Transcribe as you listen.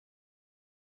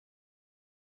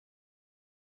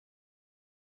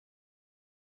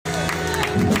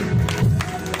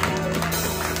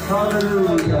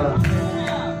Hallelujah.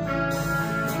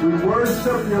 We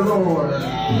worship you, Lord,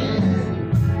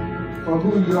 for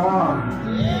who you are.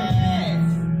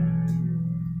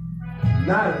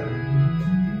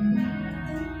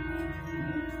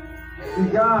 See,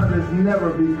 God is never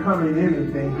becoming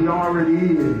anything. He already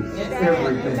is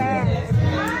everything.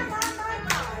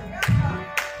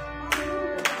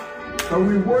 So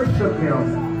we worship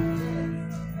him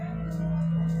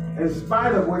in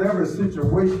spite of whatever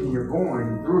situation you're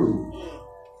going through.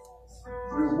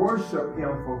 We worship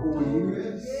him for who he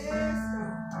is.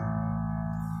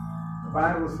 The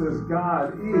Bible says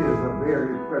God is a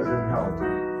very present help.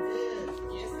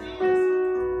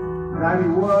 Not he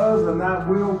was or not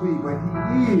will be, but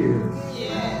he is.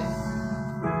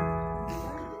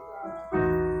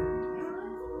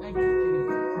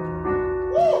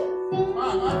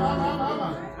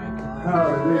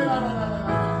 Hallelujah.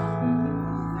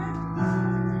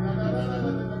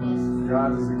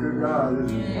 God is a good God,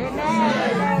 isn't he? I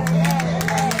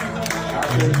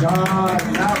said God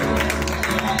not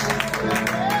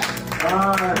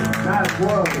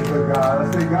was a good God. I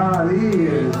said God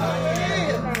is.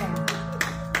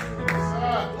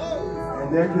 And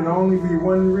there can only be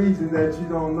one reason that you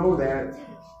don't know that,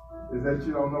 is that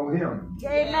you don't know him.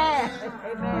 Amen.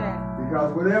 Amen.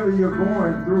 Because whatever you're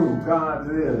going through, God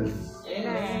is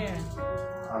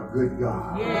a good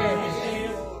God. Yes.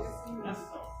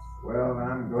 Well,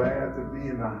 I'm glad to be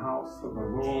in the house of the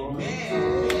Lord.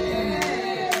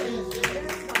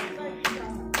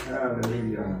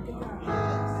 Hallelujah.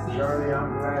 Shirley,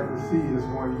 I'm glad to see you this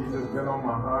morning. You just been on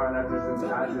my heart. I just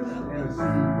intercede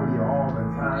for you all the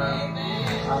time.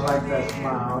 I like that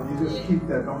smile. You just keep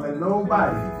that. Don't let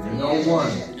nobody and no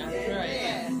one.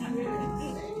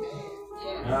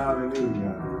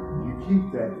 Hallelujah. You keep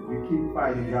that. You keep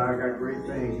fighting. God got great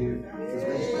things. It's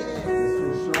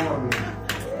been showing me.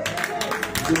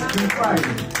 Just keep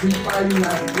fighting. Keep fighting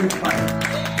like a good fight.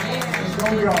 It's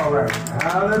going to be all right.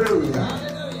 Hallelujah.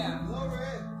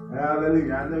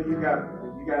 Hallelujah. I know you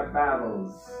got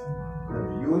battles. If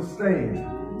you'll stand,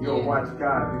 you'll watch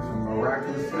God do some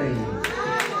miraculous things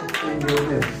in your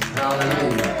midst.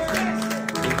 Hallelujah.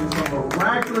 He'll do some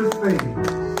miraculous things.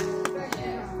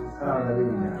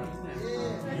 Hallelujah.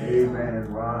 Amen.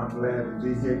 Well, I'm glad to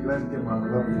be here. Let's give my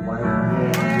lovely wife a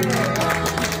hand.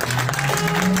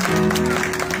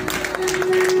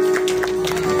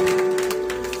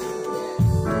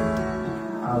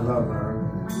 I love her.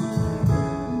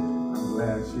 I'm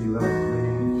glad she loves me.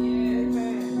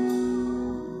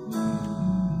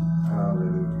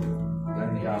 Hallelujah.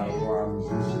 Thank God for our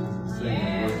musicians and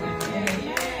singers.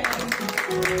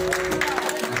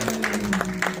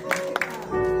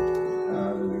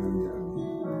 Hallelujah.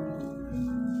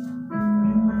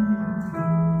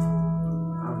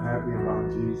 I'm happy about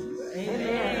Jesus.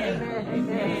 Amen.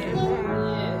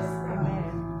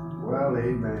 Well,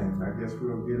 amen. I guess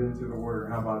we'll get into the word.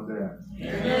 How about that?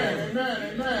 Amen.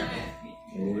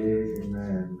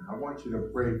 Amen. I want you to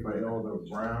pray for Elder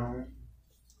Brown.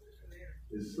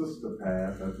 His sister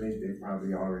passed. I think they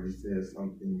probably already said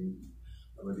something.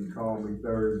 But he called me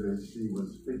Thursday. She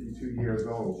was 52 years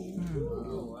old.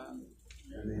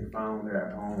 And they found her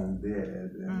at home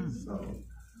dead. And so,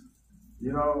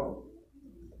 you know,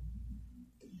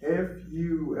 if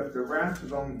the rapture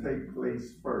don't take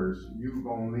place first, you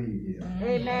gonna leave here.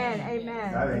 Amen.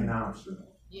 That ain't optional.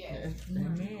 Yes.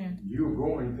 Amen. You're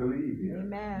going to leave here.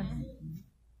 Amen.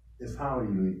 It's how you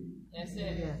leave. That's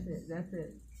it. That's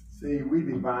it. See, we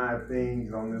divide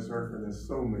things on this earth, and there's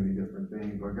so many different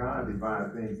things, but God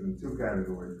divided things in two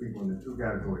categories. People in the two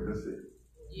categories. That's it.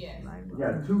 Yes. You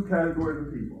got two categories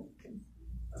of people.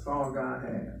 That's all God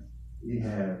has. He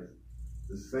has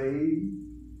the saved,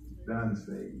 the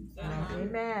unsaved.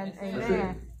 Amen.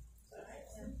 Amen.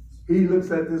 He looks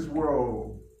at this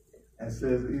world and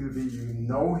says either you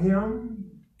know him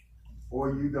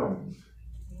or you don't.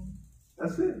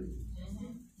 That's it.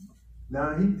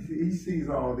 Now he sees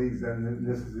all these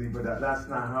ethnicities, but that's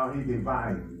not how he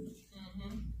divided.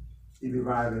 He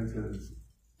divided into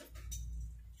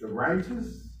the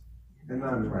righteous and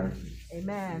unrighteous.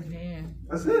 Amen.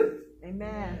 That's it.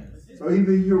 Amen. So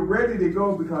either you're ready to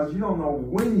go because you don't know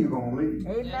when you're going to leave.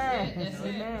 Amen.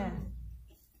 Amen.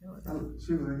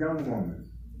 She was a young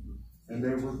woman, and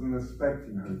they wasn't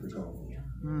expecting her to go.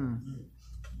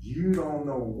 You don't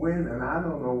know when, and I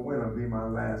don't know when will be my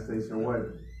last day. So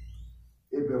what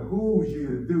it behooves you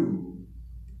to do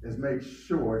is make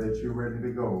sure that you're ready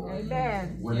to go.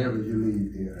 Amen. Whenever you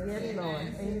leave here. Yes,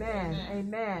 Lord. Amen.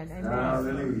 Amen. Amen.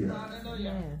 Hallelujah.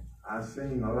 Amen. I've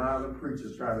seen a lot of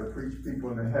preachers try to preach people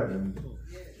into heaven,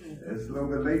 It's a little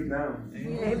bit late now.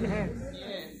 Amen.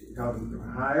 Because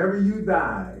however you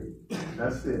died,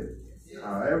 that's it.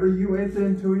 However you enter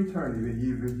into eternity,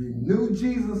 either you knew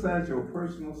Jesus as your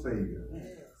personal Savior,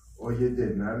 or you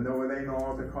didn't. I know it ain't an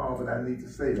altar call, but I need to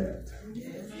say that.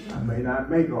 I may not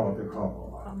make altar call.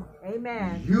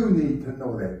 Amen. You need to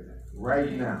know that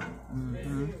right now.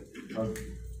 Because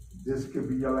this could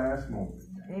be your last moment.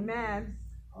 Amen.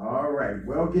 All right.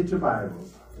 Well, get your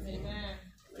Bibles. Amen.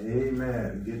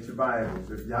 Amen. Get your Bibles.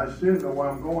 Y'all should know where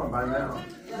I'm going by now.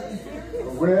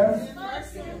 Where?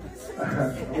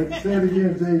 Say it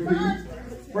again,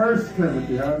 JP. 1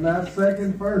 Timothy. I'm not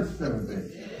 2nd, 1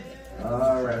 Timothy.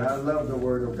 All right. I love the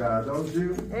Word of God. Don't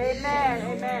you?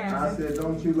 Amen. Amen. I said,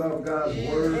 don't you love God's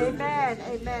Word? Amen.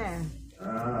 Amen.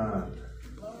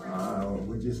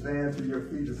 Would you stand to your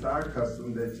feet? It's our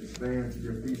custom that you stand to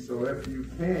your feet. So if you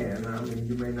can, I mean,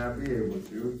 you may not be able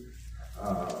to,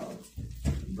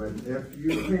 but if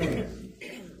you can,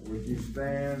 would you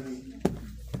stand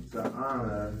to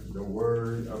honor the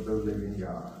Word of the living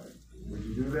God? Would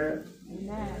you do that?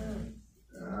 Amen.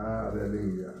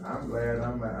 Hallelujah. I'm glad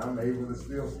I'm able to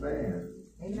still stand.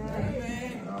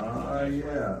 Amen. Oh,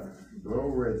 yeah.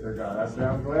 Glory to God. I say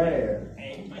I'm glad.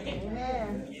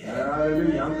 Amen.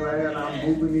 Hallelujah. I'm glad I'm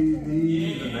moving these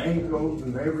knees and ankles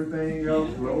and everything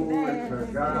else. Glory to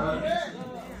God.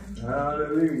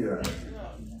 Hallelujah.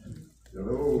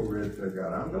 Glory to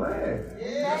God. I'm glad.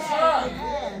 Yes.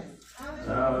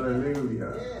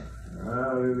 Hallelujah.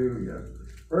 Hallelujah.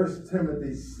 1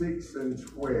 Timothy 6 and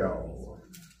 12.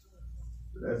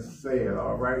 Let's say it,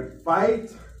 all right.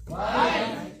 Fight.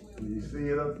 Fight. You see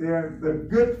it up there? The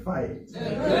good fight. The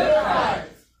good fight.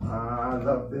 I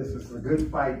love this. It's a good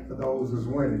fight for those who's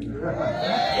winning. Glory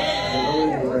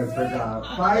to God.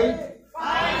 Fight.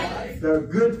 Fight. The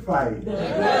good fight. The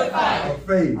good fight. Of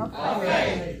faith. Of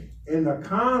faith. In the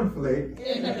conflict.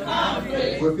 In the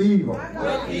conflict. With evil.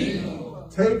 With evil.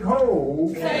 Take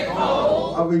hold. Take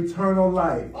hold. Of eternal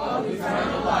life. Of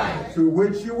eternal life. To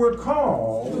which you were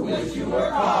called. To which you were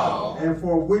called. And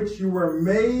for which you were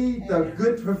made the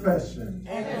good profession.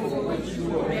 And for which you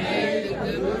were made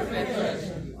the good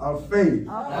profession. Of faith.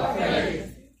 Of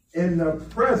faith. In the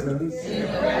presence. In the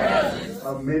presence.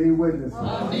 Of many witnesses.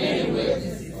 Of many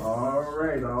witnesses. All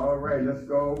right. Let's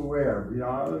go where? We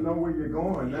all know where you're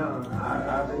going now.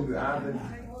 I've been,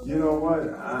 you know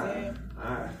what?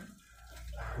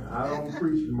 I don't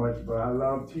preach much, but I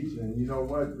love teaching. You know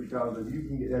what? Because if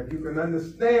you can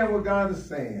understand what God is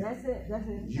saying, That's it.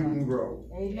 you can grow.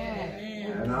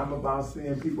 Amen. And I'm about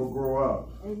seeing people grow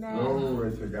up. Amen.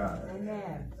 Glory to God.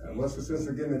 Amen. What's the sense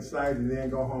of getting excited and then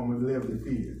go home and live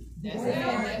defeated? That's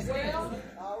it.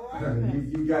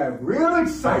 You got real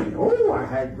excited. Oh, I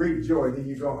had great joy. Then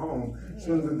you go home. As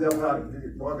soon as the devil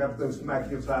walk up the smack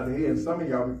you upside the head. And some of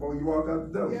y'all before you walk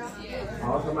out the door.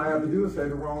 All somebody have to do is say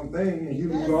the wrong thing, and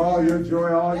you lose all your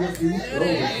joy, all your peace.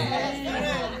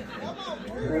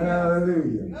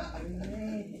 Hallelujah.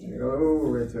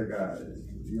 Glory to God.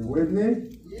 You with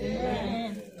me?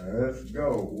 Yeah. Let's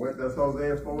go. What does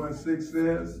Hosea 4 and 6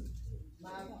 says?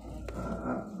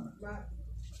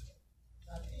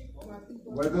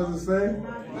 What does it say?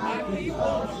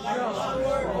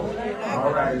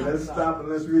 All right, let's stop and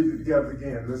let's read it together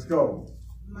again. Let's go.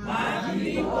 My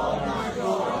people are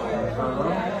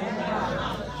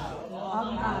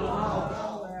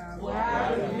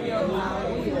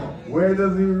Where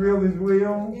does he reveal his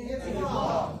will?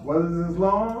 What is his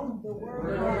law?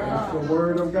 It's the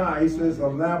word of God. He says a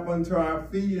lamp unto our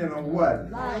feet and a what?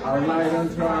 A light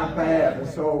unto our path. And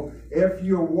so if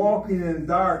you're walking in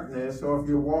darkness or if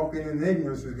you're walking in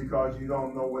ignorance, it's because you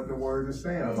don't know what the word is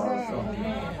saying about something.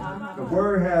 The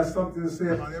word has something to say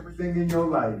about everything in your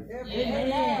life.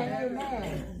 Amen.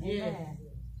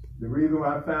 The reason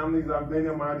why families are many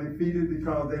of them are defeated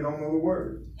because they don't know the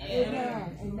word.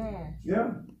 Amen.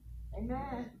 Yeah.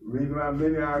 Amen. The reason why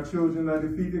many of our children are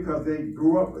defeated because they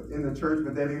grew up in the church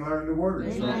but they didn't learn the word.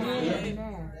 So,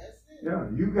 yeah,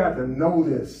 you got to know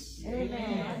this.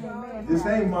 Amen. This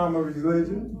ain't mama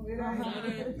religion.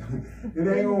 It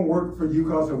ain't gonna work for you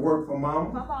because it worked for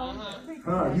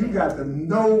mama. You got to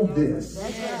know this.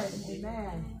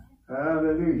 Amen.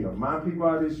 Hallelujah. My people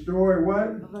are destroyed what?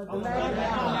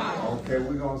 Okay,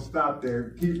 we're going to stop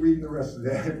there. Keep reading the rest of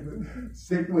that.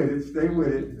 Stick with it. Stay with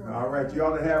it. All right, you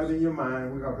ought to have it in your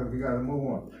mind because we got to move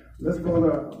on. Let's go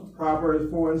to Proverbs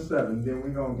 4 and 7. Then we're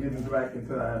going to get back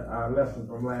into our lesson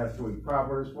from last week.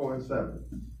 Proverbs 4 and 7.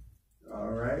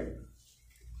 All right.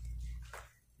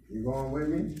 You going with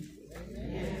me?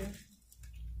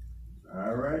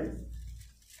 All right.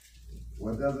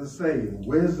 What does it say?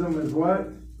 Wisdom is what?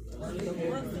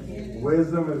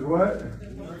 Wisdom is what?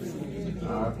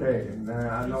 Okay, now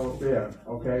I know it's there.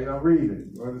 Okay, now read it.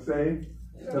 What does it say?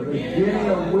 The beginning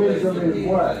of wisdom is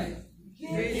what?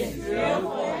 Getting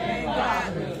skillful and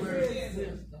godly.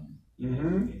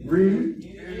 Read.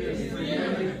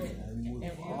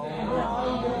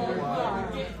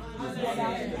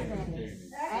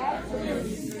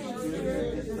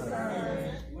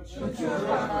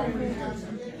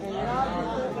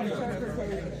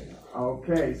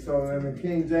 Okay, so in the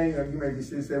King James, you maybe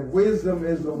see it said wisdom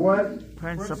is the what?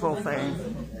 Principal thing.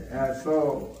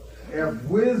 So if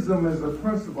wisdom is a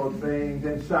principal thing,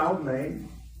 then shouting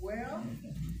ain't. Well,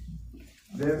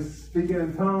 Then speaking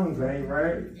in tongues ain't,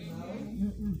 right?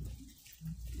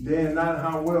 Then not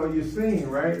how well you sing,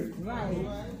 right? Right.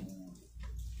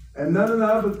 And none of the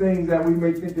other things that we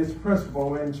may think is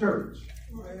principle in church.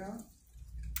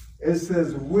 It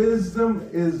says wisdom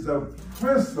is the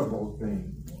principal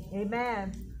thing.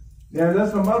 Amen. Now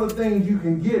there's some other things you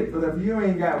can get, but if you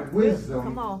ain't got wisdom,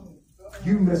 Come on.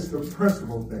 you miss the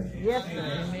principal thing. Yes,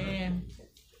 sir. Amen.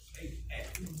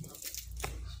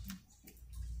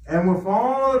 And with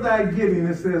all of that getting,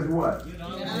 it says what?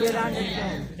 Get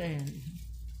understanding.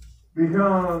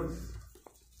 Because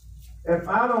if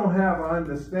I don't have an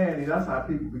understanding, that's how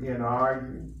people begin to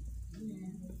argue.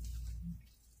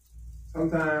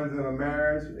 Sometimes in a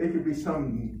marriage, it could be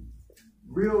something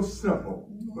real simple,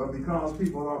 but because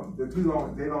people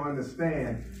don't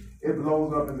understand, it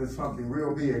blows up into something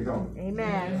real big, don't it?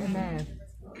 Amen. Amen.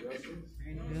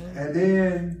 And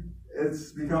then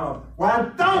it's become,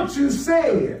 why don't you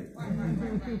say it?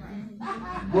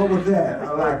 What was that?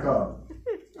 A lack of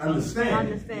understanding.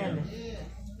 Understanding.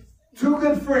 Two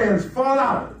good friends fall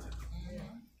out.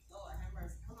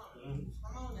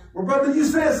 Well, brother, you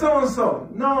said so-and-so.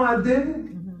 No, I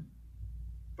didn't.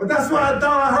 But that's what I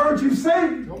thought I heard you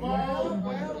say. Come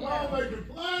on, make it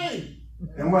plain.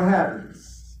 And what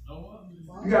happens?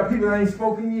 You got people that ain't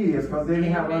spoken years because they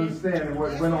didn't have an understanding of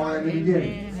what went on in the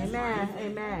beginning. Amen.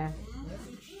 Amen.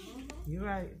 You're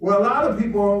right. Well, a lot of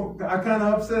people are kind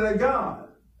of upset at God.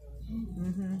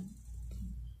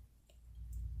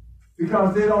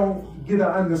 Because they don't get an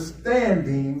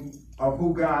understanding of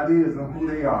who God is and who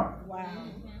they are.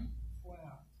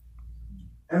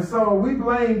 And so we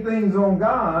blame things on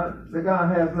God that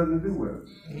God has nothing to do with.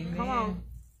 Amen. Come on.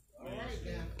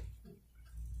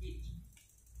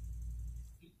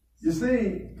 You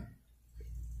see,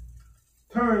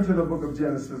 turn to the book of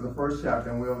Genesis, the first chapter,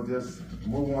 and we'll just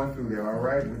move on through there, all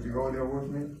right? Would you go there with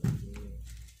me?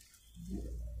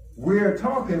 We're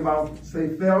talking about, say,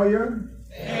 failure.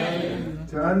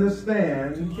 To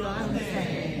understand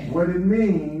what it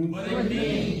means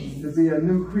to be a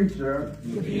new creature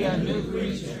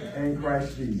in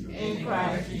Christ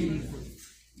Jesus.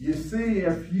 You see,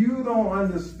 if you don't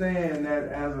understand that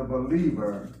as a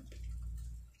believer,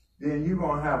 then you're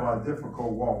going to have a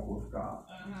difficult walk with God.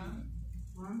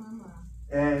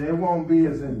 And it won't be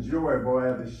as enjoyable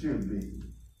as it should be.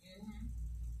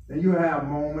 And you have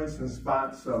moments and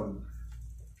spots of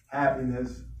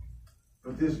happiness,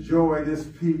 but this joy, this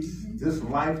peace, this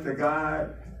life that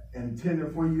God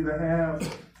intended for you to have,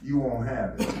 you won't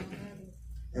have it.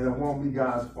 And it won't be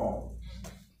God's fault.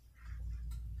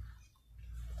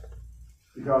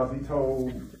 Because he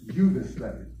told you to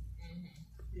study.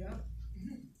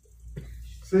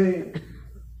 See,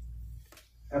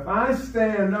 if I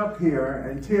stand up here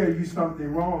and tell you something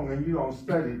wrong and you don't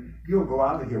study, you'll go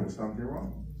out of here with something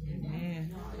wrong.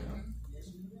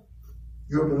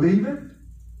 You'll believe it,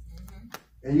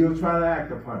 and you'll try to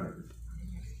act upon it.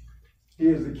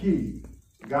 Here's the key.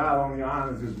 God only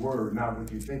honors his word, not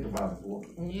what you think about his word.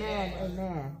 Amen.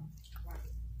 Amen.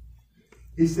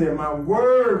 He said, my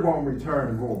word won't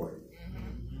return void.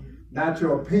 Not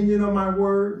your opinion of my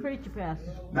word. Preach,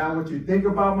 Pastor. Not what you think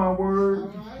about my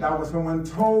word. Not what someone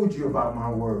told you about my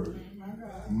word.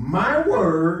 My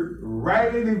word,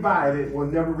 rightly divided, will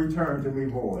never return to me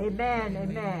void. Amen.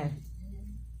 Amen.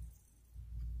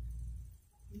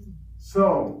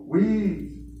 So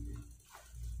we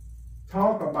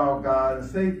talk about God and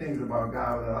say things about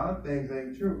God, but a lot of things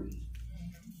ain't true.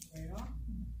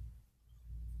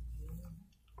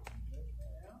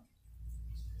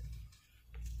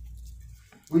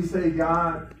 We say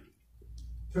God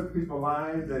took people's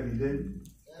lives that he didn't.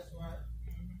 That's right.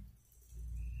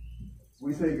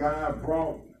 We say God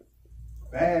brought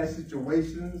bad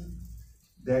situations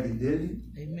that he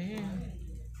didn't. Amen.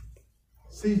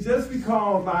 See, just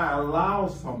because I allow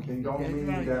something don't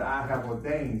mean that I have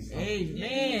ordained something.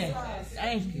 Amen.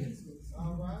 Thank you.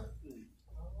 All right.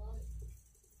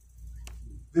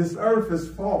 This earth is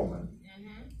fallen.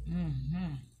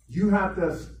 You have to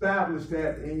establish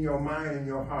that in your mind and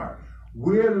your heart.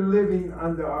 we're living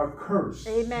under a curse.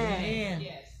 Amen.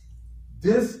 Yes.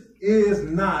 This is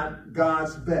not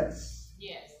God's best.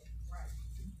 Yes.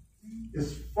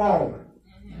 It's fallen.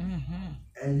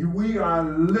 And we are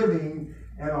living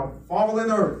in a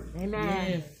fallen earth.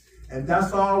 Amen. And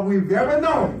that's all we've ever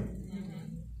known.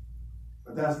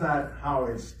 But that's not how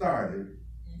it started.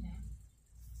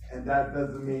 And that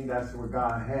doesn't mean that's what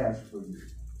God has for you.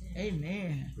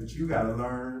 Amen. But you got to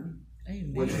learn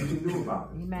what you can do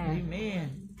about it. Amen.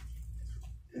 Amen.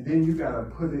 And then you got to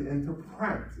put it into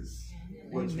practice,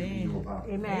 what you can do about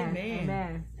it. Amen. Amen.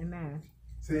 Amen. Amen.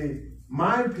 See,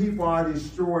 my people are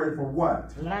destroyed for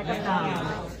what? Lack of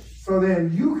knowledge. So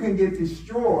then you can get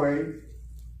destroyed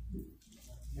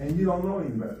and you don't know any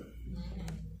better.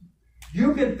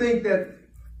 You can think that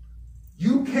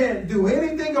you can't do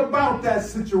anything about that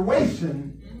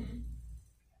situation,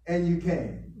 and you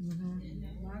can.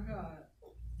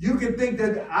 You can think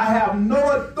that I have no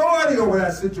authority over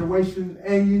that situation,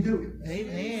 and you do.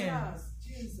 Amen.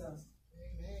 Jesus.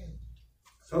 Amen.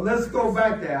 So let's go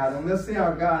back to Adam. Let's see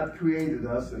how God created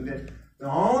us. And then the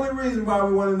only reason why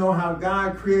we want to know how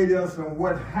God created us and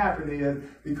what happened is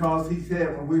because he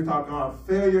said, when we're talking about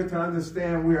failure to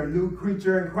understand we're a new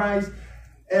creature in Christ,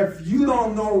 if you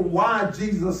don't know why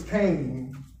Jesus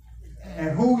came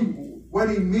and what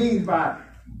he means by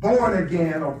born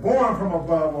again or born from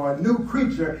above or a new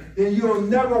creature, then you'll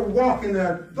never walk in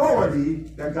the authority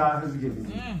that God has given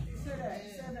you. Say that.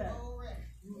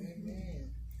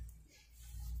 Amen.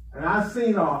 And I've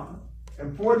seen,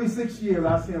 in 46 years,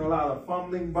 I've seen a lot of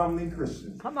fumbling, bumbling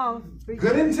Christians. Come on.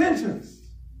 Good intentions,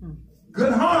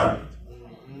 good heart,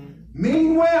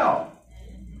 mean well,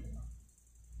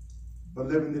 but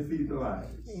living defeated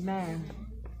lives. Amen.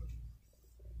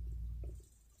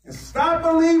 And stop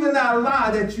believing that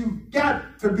lie that you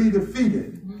got to be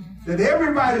defeated, that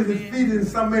everybody's defeated in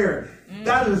some area.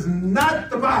 That is not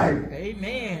the Bible.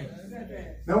 Amen.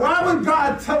 Now, why would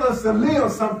God tell us to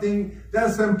live something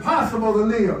that's impossible to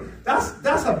live?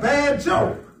 That's a bad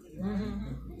joke.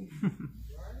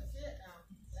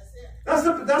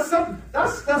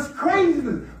 That's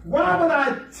craziness. Why would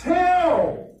I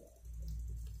tell?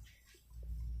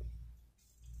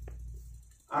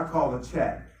 I call it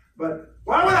chat. But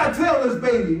why would I tell this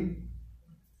baby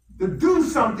to do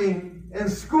something in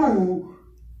school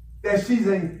that she's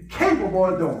incapable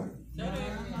of doing?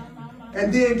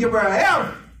 And then give her an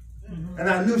F, and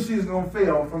I knew she was going to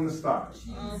fail from the start.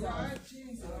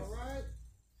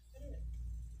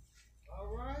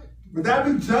 All right. Would that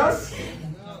be just?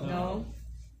 No.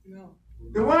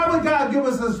 Then why would God give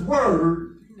us this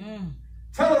word,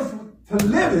 tell us to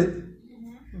live it,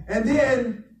 and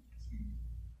then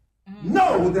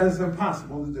know that it's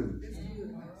impossible to do?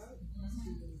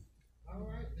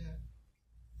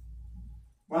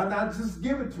 Why not just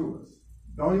give it to us?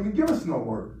 Don't even give us no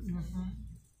word.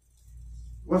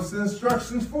 What's the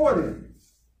instructions for them?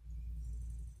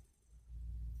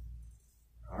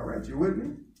 All right, you with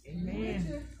me?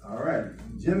 Amen. All right,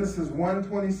 Genesis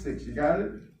 1:26. You got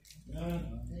it?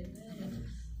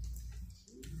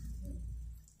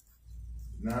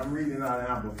 Now I'm reading out of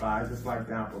Amplified, just like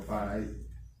the Amplified.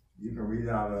 You can read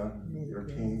out of your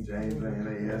King James and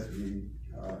NASB.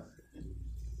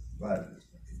 But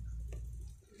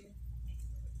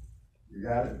you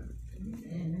got it?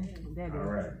 All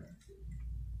right.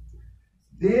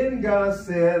 Then God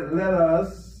said, let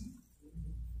us,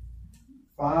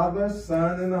 Father,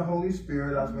 Son, and the Holy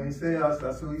Spirit. That's when he said us,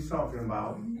 that's who he's talking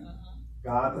about.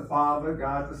 God the Father,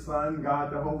 God the Son,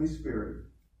 God the Holy Spirit.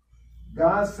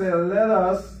 God said, let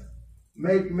us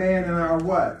make man in our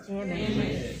what?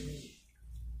 Image.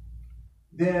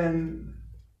 Then,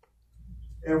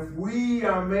 if we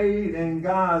are made in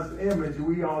God's image,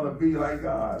 we ought to be like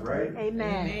God, right?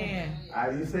 Amen. I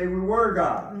didn't say we were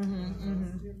God.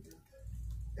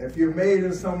 If you're made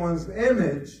in someone's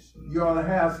image, you ought to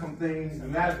have some things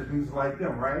and attributes like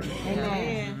them, right?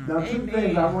 Amen. Now, two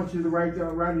things I want you to write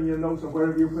in your notes or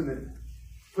whatever you're putting it.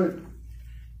 Put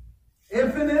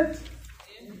infinite.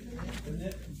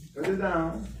 Put it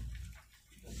down.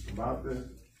 About this.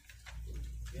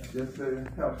 Just to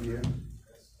help you.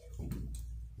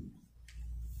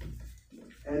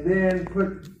 And then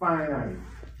put finite.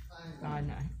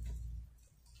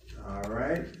 All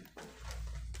right.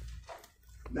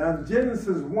 Now,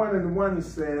 Genesis 1:1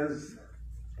 says,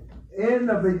 in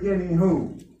the beginning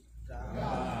who?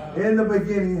 God. In the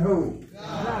beginning who?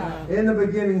 God. In the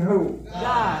beginning who?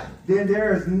 God. Then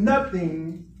there is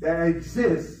nothing that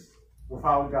exists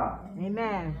without God.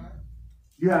 Amen.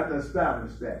 You have to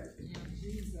establish that.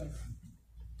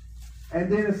 And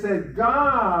then it said,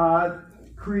 God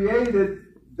created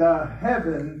the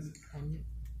heavens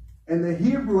In the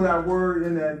Hebrew, that word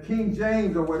in the King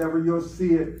James or whatever, you'll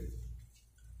see it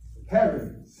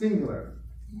heaven, singular.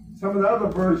 Some of the other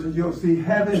versions, you'll see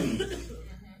heavens,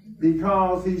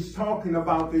 because he's talking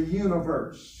about the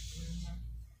universe.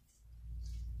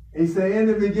 He said, in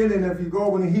the beginning, if you go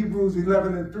over to Hebrews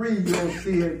 11:3, you'll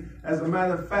see it. As a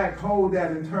matter of fact, hold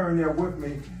that and turn there with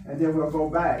me, and then we'll go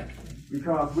back.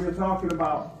 Because we're talking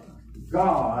about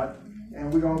God,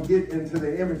 and we're going to get into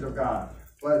the image of God.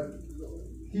 But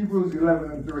Hebrews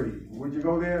 11:3, would you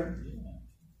go there?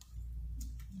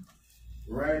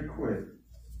 Right quick.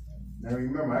 Now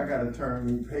remember, I got to turn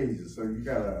these pages, so you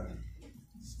got to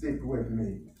stick with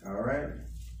me, all right?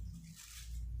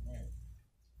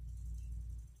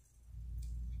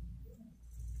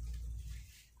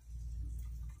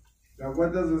 Now,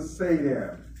 what does it say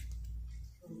there?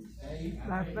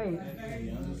 By faith.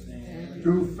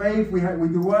 Through faith, we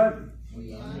do what?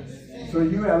 So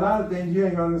you have a lot of things you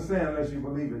ain't going to understand unless you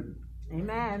believe it.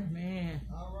 Amen. Amen.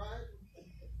 All right.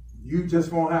 You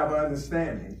just won't have an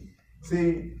understanding.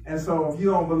 See? And so if you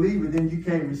don't believe it, then you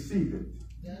can't receive it.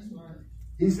 That's right.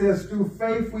 He says, through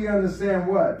faith, we understand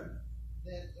what?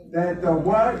 That the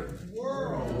what?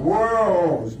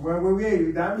 Worlds. Well,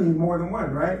 that means more than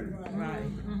one, right?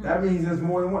 Right. That means there's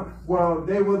more than one. Well,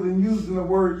 they wasn't using the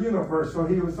word universe, so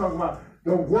he was talking about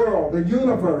the world, the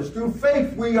universe. Through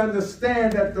faith, we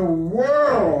understand that the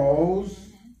worlds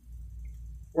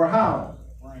were how?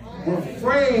 Were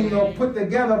framed or put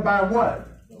together by what?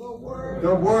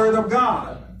 The Word of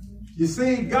God. You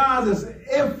see, God is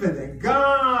infinite.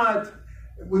 God,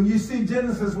 when you see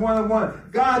Genesis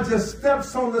 1:1, God just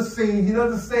steps on the scene. He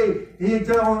doesn't say, he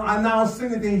don't announce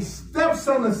anything. He steps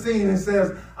on the scene and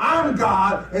says, I'm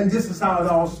God, and this is how it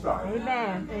all started.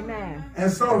 Amen. Amen.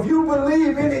 And so if you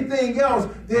believe anything else,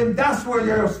 then that's where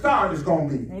your start is going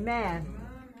to be. Amen.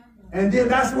 And then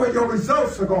that's where your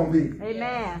results are going to be.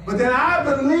 Amen. But then I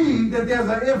believe that there's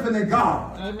an infinite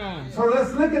God. Amen. So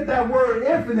let's look at that word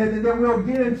infinite, and then we'll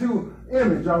get into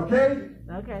image, okay?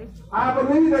 Okay. I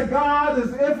believe that God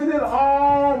is infinite,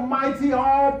 almighty,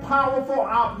 all-powerful,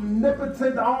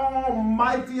 omnipotent,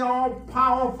 almighty,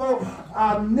 all-powerful,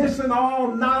 omniscient,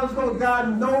 all-knowledgeable.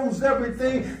 God knows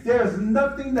everything. There's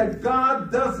nothing that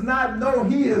God does not know.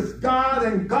 He is God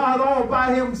and God all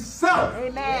by himself.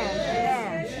 Amen. Amen.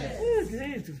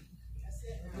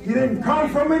 He didn't come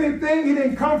from anything. He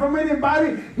didn't come from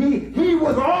anybody. He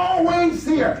was always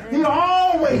here. He'll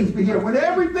always be here. When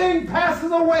everything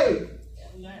passes away,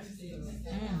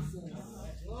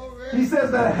 he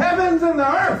says the heavens and the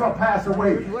earth will pass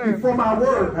away before my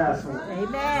word passes away.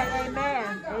 Amen.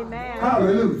 Amen. Amen.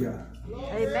 Hallelujah.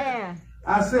 Amen.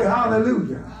 I say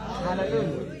hallelujah.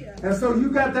 Hallelujah. And so you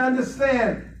got to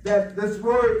understand that this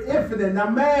word infinite. Now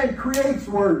man creates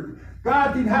words.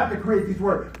 God didn't have to create these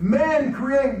words. Men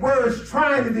create words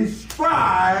trying to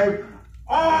describe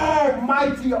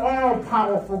almighty,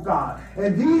 all-powerful God.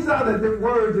 And these are the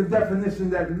words and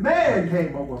definitions that man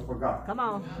came up with for God. Come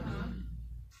on.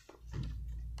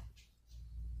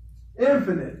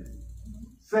 Infinite.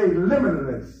 Say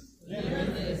limitless.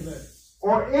 Limitless.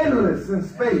 Or endless in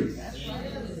space.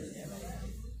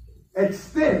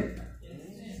 Extent.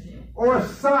 Or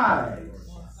size.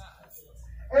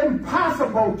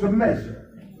 Impossible to measure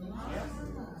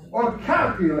or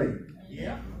calculate.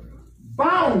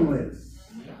 Boundless.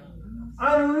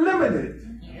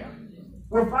 Unlimited.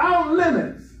 Without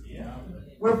limits.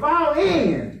 Without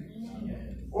end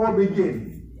or beginning.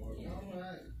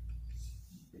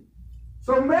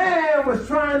 So man was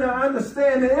trying to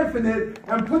understand the infinite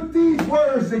and put these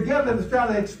words together to try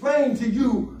to explain to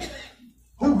you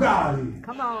who God is.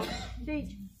 Come on.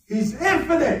 Teach. He's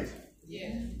infinite.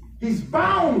 He's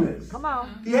boundless. Come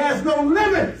on. He has no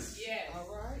limits.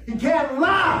 He can't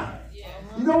lie.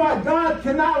 You know why God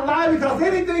cannot lie? Because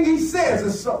anything he says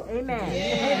is so. Amen.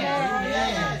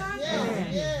 Amen.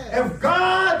 If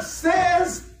God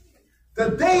says the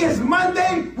day is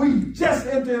Monday, we just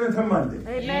entered into Monday.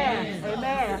 Amen.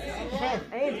 Amen.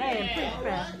 Amen. Preach,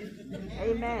 Pastor.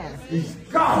 Amen. He's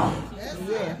God.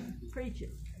 Yeah. Preach it.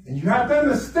 And you have to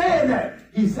understand that.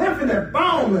 He's infinite,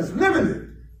 boundless, limited.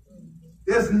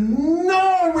 There's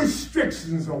no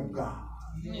restrictions on God.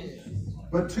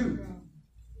 But two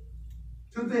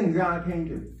things God can't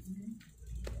do.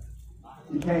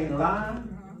 He can't lie,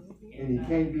 and he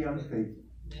can't be unfaithful.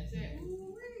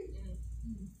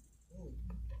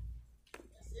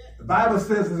 The Bible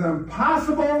says it's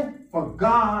impossible for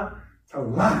God to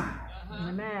lie.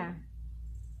 Amen.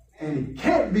 And he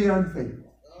can't be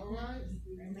unfaithful.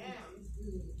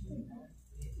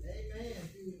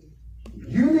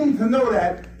 You need to know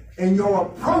that in your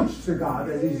approach to God,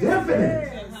 that he's infinite.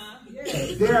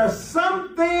 There are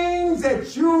some things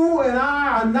that you and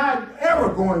I are not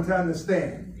ever going to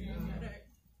understand.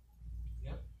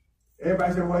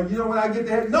 Everybody said, well, you know when I get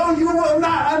to heaven? No, you will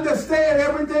not understand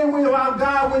everything about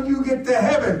God when you get to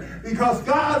heaven, because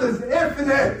God is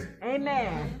infinite.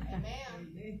 Amen.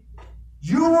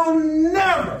 You will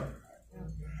never,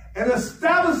 and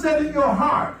establish that in your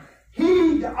heart.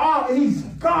 He's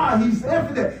God. He's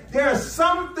infinite. There are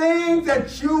some things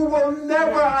that you will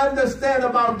never understand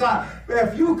about God. But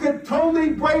if you could totally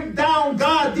break down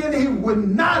God, then he would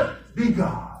not be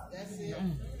God. That's it.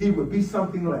 He would be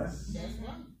something less. That's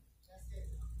right.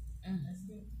 That's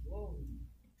it.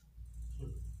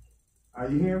 Are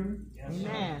you hearing me? Yes.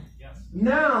 Amen. Yes.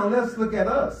 Now let's look at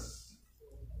us.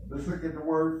 Let's look at the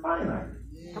word finite.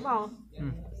 Come on.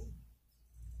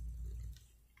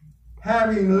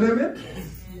 Having limits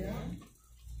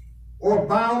or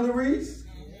boundaries,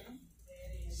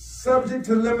 subject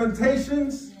to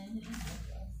limitations,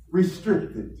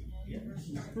 restricted.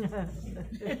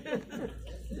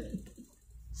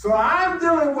 So I'm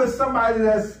dealing with somebody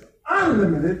that's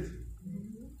unlimited,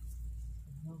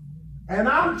 and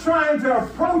I'm trying to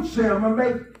approach him and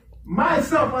make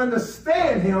myself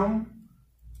understand him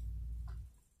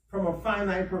from a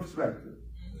finite perspective.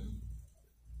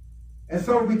 And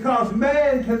so because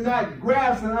man cannot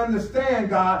grasp and understand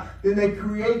God, then they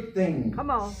create things.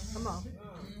 Come on. Come on.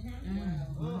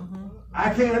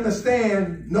 I can't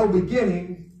understand no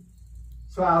beginning,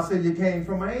 so I'll say you came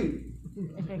from an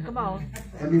ape. Come on.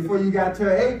 And before you got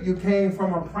to an ape, you came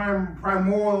from a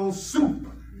primordial soup.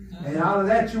 And out of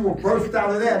that, you were birthed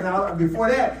out of that. Now, before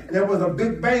that, there was a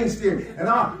big bang theory. And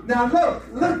now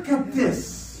look at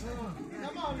this.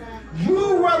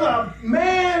 You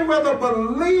man rather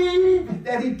believe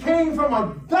that he came from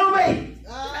a dumb ape,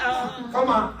 from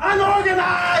an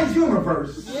unorganized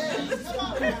universe.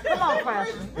 Come on,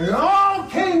 Pastor. And it all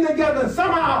came together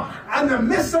somehow in the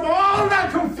midst of all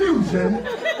that confusion.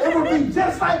 It would be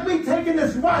just like me taking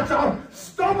this watch off,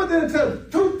 stomping it into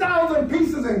 2,000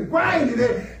 pieces and grinding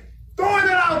it, throwing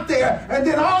it out there, and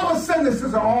then all of a sudden this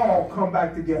is all come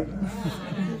back together.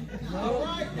 All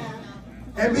right now.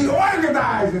 And be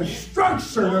organized and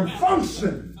structured and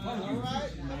function. All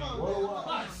right. Come on.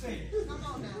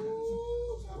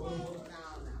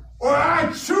 Or I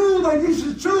choose, or you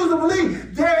should choose to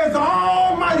believe there is an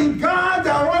almighty God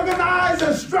that organized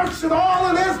and structured all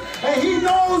of this, and he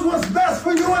knows what's best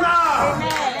for you and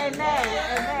I. Amen.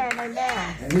 Amen.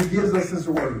 Amen. And he gives us his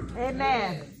word.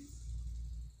 Amen.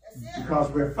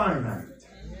 Because we're finite.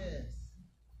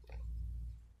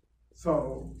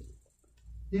 So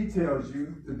he tells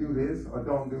you to do this or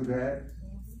don't do that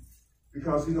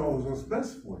because he knows what's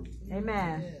best for you.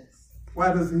 Amen.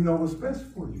 Why does he know what's best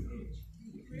for you?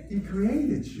 He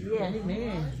created you. Yes.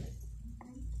 Amen.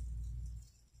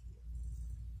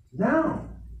 Now,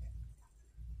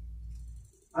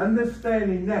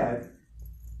 understanding that,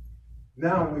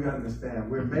 now we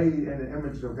understand we're made in the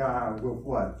image of God with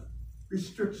what?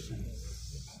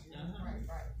 Restrictions.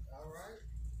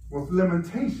 With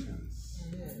limitations.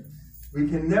 We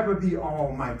can never be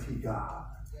Almighty God.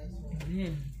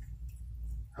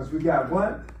 Because we got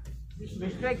what?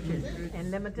 Restrictions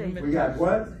and limitations. We got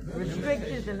what?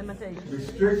 Restrictions and limitations.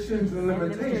 Restrictions and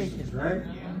limitations, right?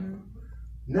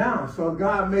 Now, so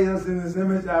God made us in his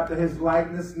image after his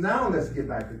likeness. Now let's get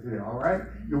back to it, all right?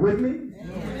 You with me?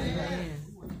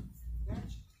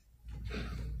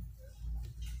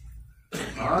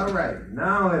 All right,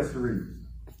 now let's read.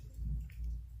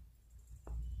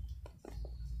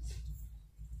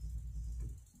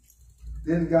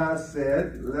 Then God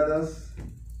said, let us,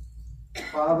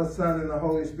 Father, Son, and the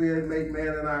Holy Spirit, make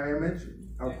man in our image,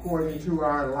 according to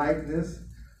our likeness,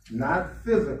 not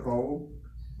physical,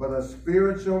 but a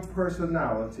spiritual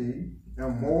personality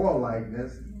and moral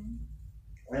likeness,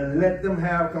 and let them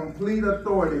have complete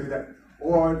authority,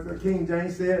 or the King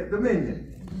James said, dominion.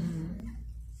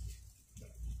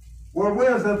 Well,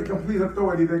 where's the complete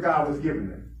authority that God was giving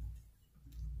them?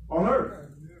 On earth.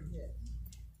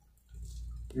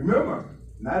 Remember,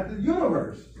 not the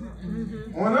universe.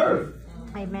 On earth.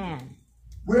 Amen.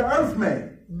 We're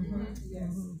earthmen.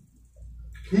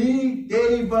 He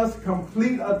gave us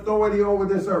complete authority over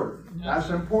this earth. That's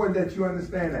important that you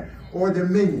understand that. Or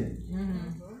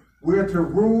dominion. We're to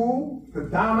rule, to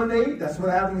dominate. That's what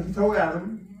Adam, he told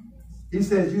Adam. He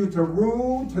says you to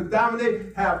rule, to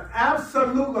dominate, have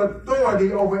absolute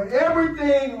authority over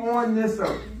everything on this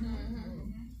earth.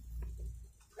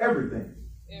 Everything.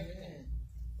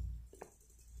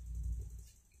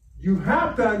 You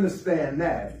have to understand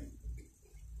that,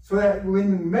 so that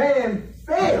when man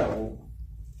fails,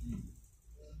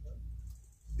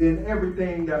 then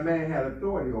everything that man had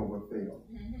authority over failed.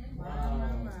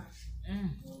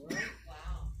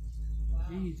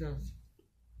 Jesus.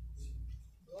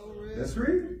 Let's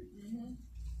read.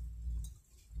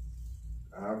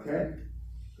 Okay.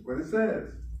 Look what it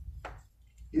says.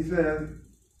 He says,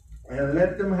 and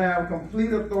let them have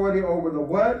complete authority over the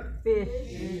what? Fish.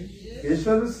 Fish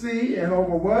of the sea, and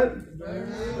over what?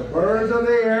 The birds of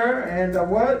the air, and the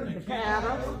what? The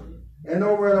cattle. And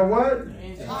over the what?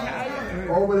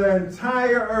 Over the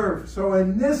entire earth. So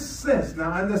in this sense,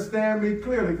 now understand me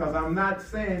clearly, because I'm not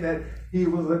saying that he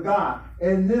was a God.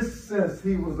 In this sense,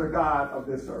 he was the God of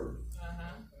this earth.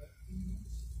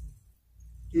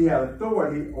 He had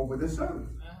authority over this earth.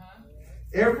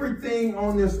 Everything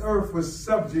on this earth was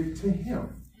subject to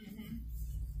him.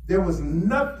 There was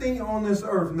nothing on this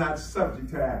earth not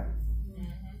subject to Adam.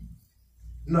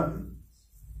 Nothing.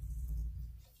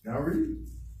 Now read.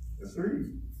 Let's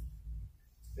read.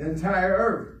 The entire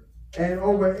earth. And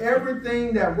over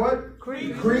everything that what?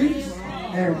 Creeps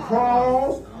and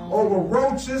crawls, over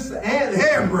roaches and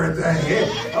everything.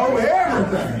 Over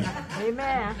everything.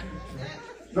 Amen.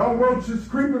 Don't roaches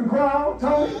creep and crawl,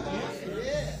 Tony?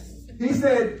 He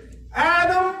said,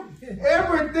 Adam,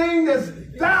 everything that's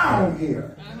down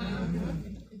here,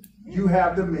 you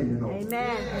have dominion over.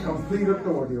 Amen. Complete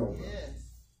authority over.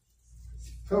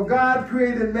 So God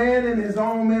created man in his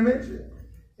own image,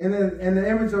 in the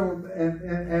image of and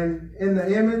in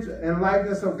the image and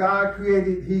likeness of God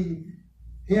created he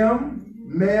him,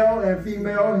 male and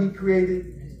female, he created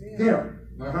him.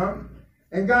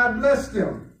 And God blessed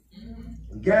them.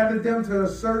 Gathered them to a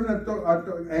certain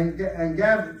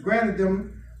granted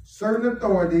them certain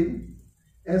authority,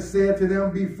 and said to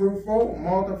them, be fruitful,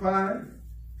 multiply,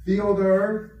 fill the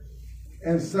earth,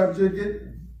 and subject it,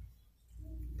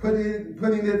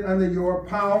 putting it under your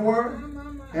power,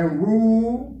 and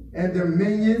rule and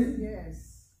dominion.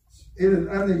 It is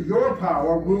under your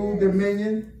power, rule,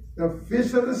 dominion, the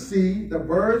fish of the sea, the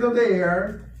birds of the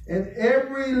air, and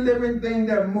every living thing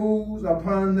that moves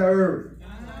upon the earth.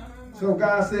 So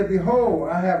God said, behold,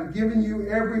 I have given you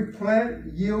every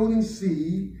plant yielding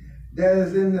seed that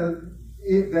is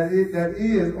that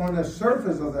is on the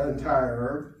surface of the entire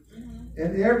earth,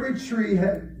 and every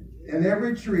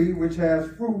tree which has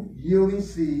fruit yielding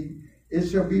seed, it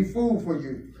shall be food for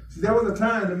you. See, there was a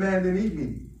time the man didn't eat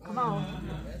meat. Come on.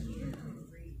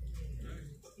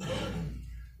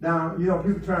 Now,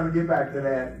 people trying to get back to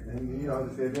that, and they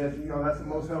say that's that's the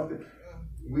most healthy.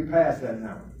 We passed that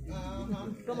now.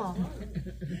 Come on.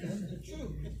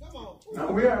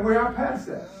 No, we are past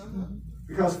that.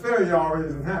 Because failure already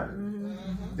doesn't happen.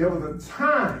 There was a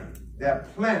time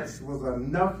that plants was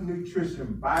enough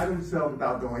nutrition by themselves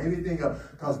without doing anything else,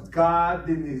 because God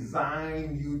didn't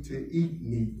design you to eat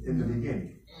meat in the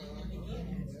beginning.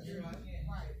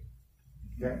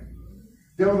 Okay?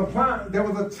 There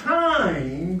was a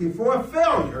time before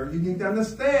failure, you need to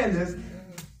understand this.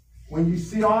 When you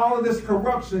see all of this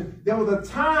corruption, there was a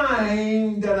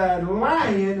time that a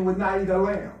lion would not eat a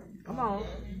lamb. Come on.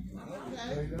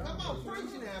 Okay. Come on,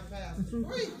 preach now, Pastor.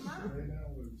 Preach.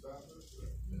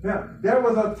 Now, there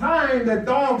was a time that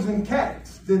dogs and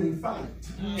cats didn't fight.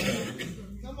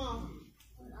 Come on.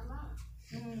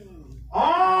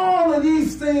 All of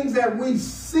these things that we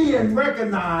see and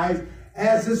recognize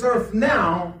as this earth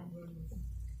now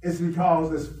is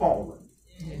because it's fallen.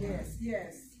 Yes.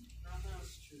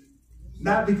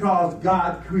 Not because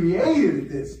God created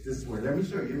this way. Let me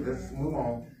show you. Let's move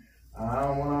on. I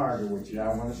don't want to argue with you. I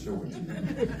want to show it to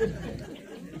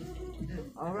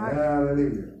you. All right.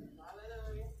 Hallelujah.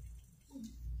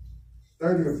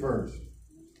 30th verse.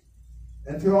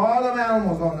 And to all the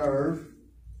animals on the earth,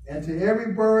 and to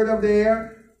every bird of the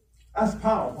air. That's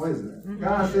powerful, isn't it?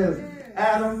 God says,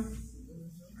 Adam.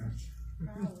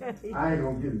 I ain't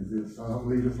going to get into this, so I'm going to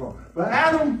leave this alone. But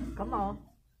Adam. Come on.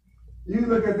 You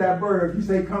look at that bird. If you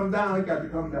say come down, it got to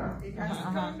come down. It has to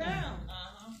come down.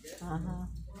 Uh-huh.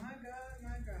 My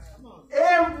God. Come on.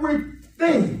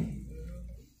 Everything.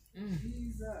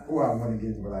 Jesus. Oh, I want to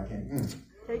get into what I can't.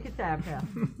 Take your time, pal.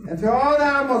 And to all the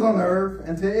animals on the earth,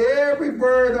 and to every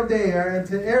bird of the air, and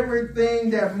to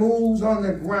everything that moves on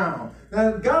the ground.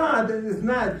 Now, God is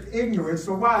not ignorant,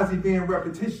 so why is he being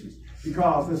repetitious?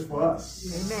 Because it's for us.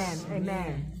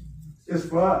 Amen. It's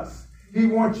for us. He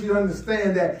wants you to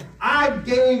understand that I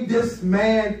gave this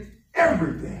man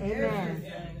everything. Amen.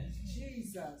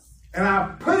 Jesus. And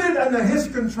I put it under his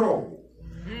control.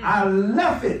 I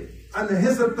left it under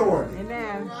his authority.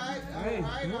 Amen. All right.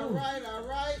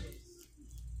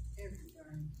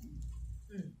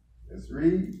 Let's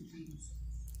read.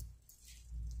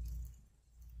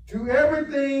 To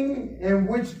everything in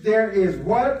which there is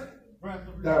what?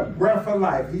 The breath of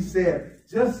life. He said,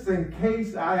 just in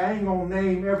case, I ain't going to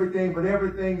name everything, but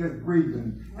everything that's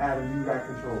breathing, Adam, you got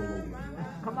control over it.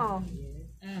 Come on.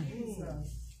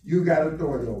 You got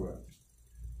authority over it.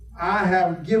 I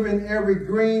have given every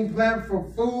green plant for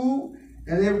food,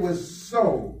 and it was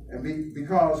so, and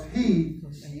because he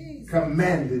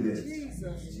commanded it.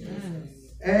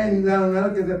 And now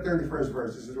look at that 31st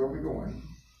verse. This is where we're going.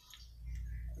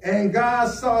 And God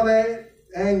saw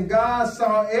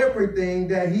everything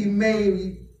that he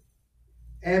made,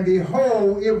 and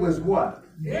behold, it was what?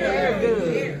 Very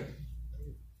good.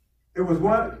 It was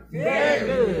what? Very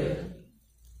good.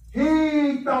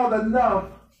 He thought enough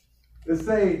to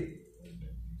say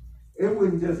it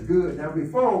wasn't just good. Now,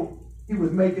 before he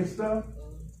was making stuff,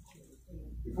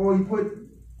 before he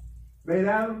made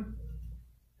Adam,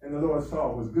 and the Lord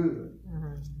saw it was good.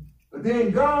 But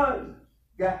then God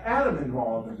got Adam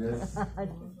involved in this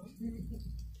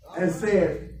and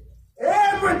said,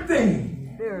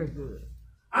 everything. Very good.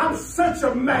 I'm such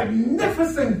a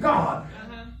magnificent God.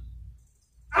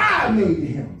 I made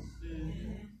him.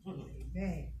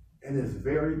 And it's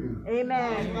very good.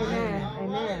 Amen. Amen.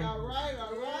 Amen. All right.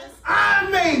 I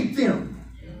made them.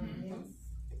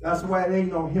 That's why it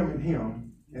ain't no him and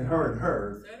him and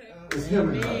her. It's him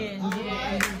and her.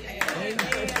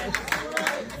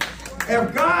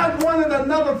 If God wanted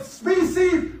another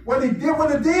species, what he did,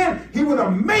 he would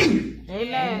have made it.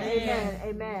 Amen. Amen.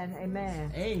 Amen.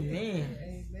 Amen.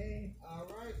 Amen. All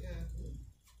right now.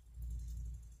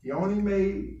 He only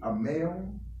made a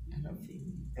male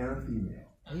And and a female.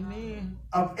 Amen.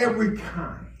 Of every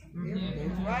kind. That's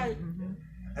right.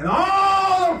 And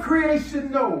all of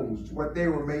creation knows what they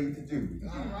were made to do.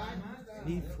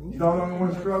 You don't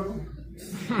want to struggle?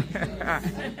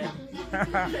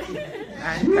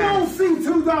 You don't see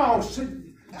two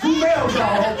male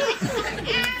dogs.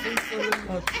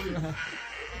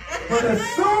 But as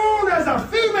soon as a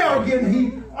female getting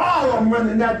heat, all of them run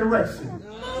in that direction.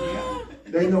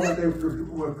 They know what they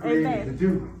were created to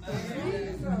do.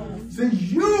 So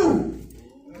you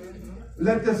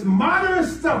let this modern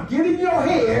stuff get in your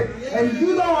head and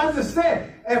you don't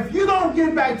understand. If you don't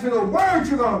get back to the word,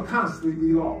 you're going to constantly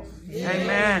be lost.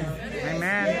 Amen.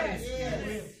 Amen. That's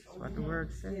what the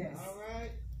word says.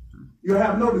 You'll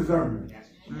have no discernment.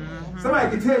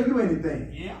 Somebody can tell you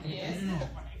anything.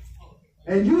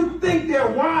 And you think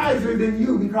they're wiser than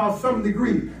you because some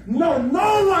degree. No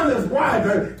one is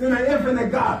wiser than an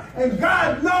infinite God. And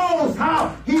God knows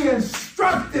how he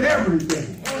instructed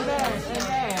everything. Amen.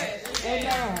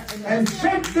 Amen. And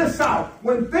check this out.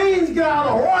 When things get out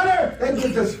of order, they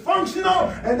get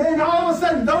dysfunctional, and then all of a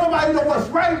sudden nobody knows what's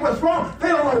right, what's wrong. They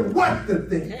don't know what to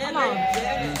think. Come on.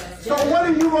 So what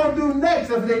are you going to do next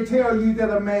if they tell you that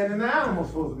a man and an animal are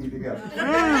supposed to be together?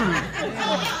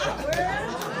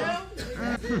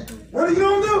 What are you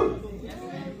going to do?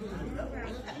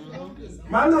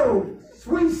 My little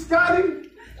sweet Scotty,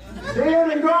 dead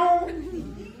and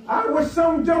gone. I wish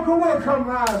some joker would come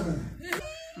rising.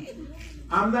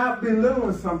 I'm not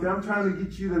belittling something. I'm trying to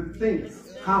get you to think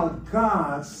how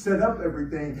God set up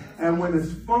everything. And when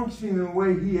it's functioning the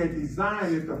way he had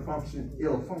designed it to function,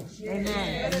 it'll function.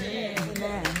 Amen.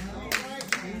 Amen.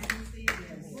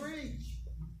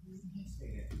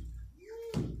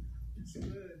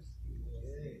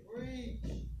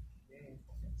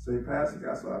 Say, Pastor,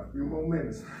 got a few more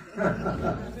minutes.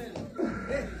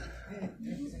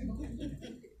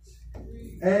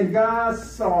 And God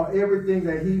saw everything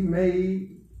that he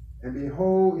made, and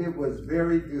behold, it was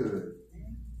very good.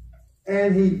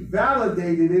 And he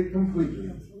validated it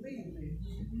completely.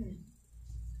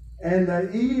 And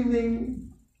the evening,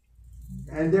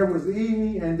 and there was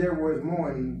evening, and there was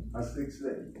morning, a sixth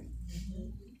day.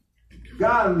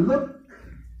 God looked.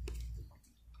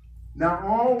 Now,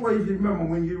 always remember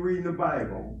when you're reading the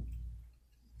Bible,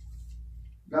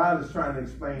 God is trying to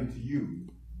explain to you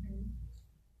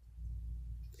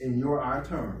in our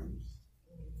terms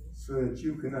so that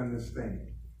you can understand.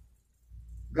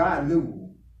 God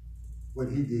knew what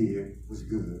he did was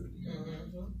good.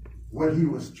 What he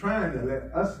was trying to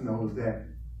let us know is that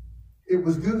it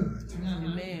was good.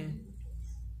 Amen.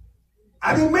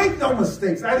 I didn't make no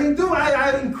mistakes. I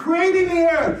didn't create any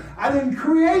error. I didn't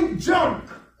create junk.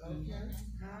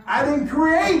 I didn't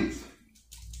create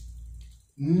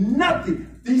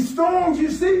nothing. These storms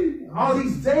you see, all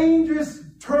these dangerous,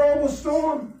 terrible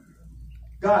storms,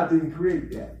 God didn't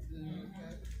create that.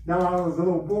 Now, I was a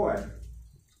little boy,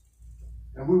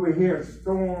 and we would hear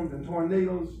storms and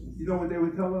tornadoes. You know what they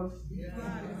would tell us?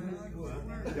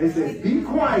 They said, be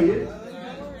quiet,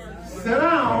 sit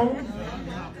down,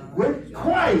 get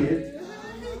quiet,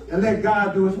 and let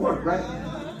God do his work, right?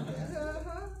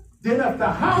 Then if the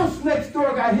house next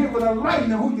door got hit with a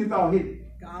lightning, who you thought hit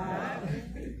it? God.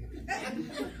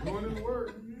 Going in the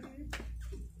word.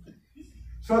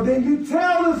 So then you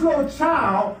tell this little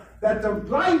child that the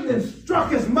lightning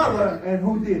struck his mother, and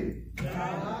who did it?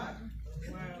 God.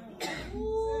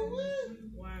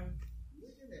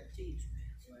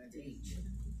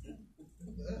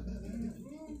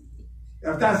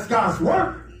 If that's God's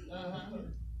work.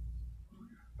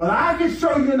 But I can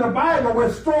show you in the Bible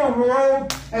where storm rose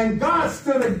and God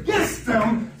stood against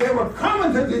them. They were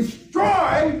coming to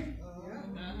destroy.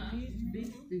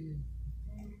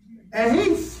 And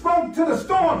he spoke to the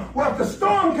storm. Well, if the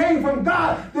storm came from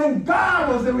God, then God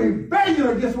was in rebellion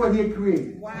against what he had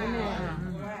created. Wow.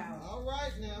 All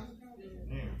right now.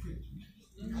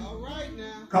 All right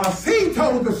now. Because he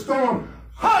told the storm,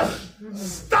 hush,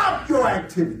 stop your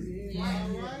activity. All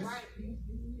right.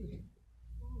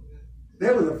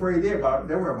 They was afraid they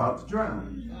were about to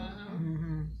drown.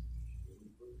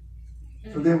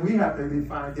 So then we have to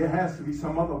define, there has to be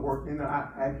some other work in the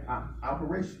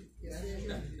operation.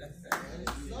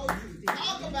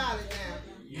 Talk about it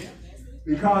now.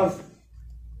 Because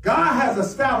God has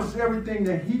established everything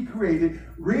that he created.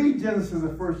 Read Genesis,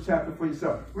 the first chapter for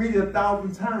yourself. Read it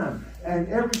 1,000 times. And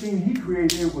everything he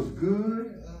created, it was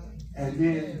good and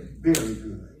then very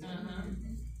good.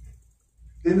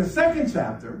 In the second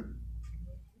chapter,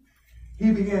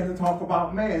 he began to talk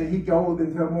about man, and he goes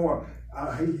into more,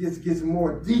 he just gets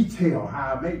more detail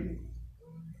how I made it.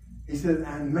 He said,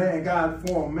 and man, God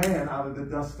formed man out of the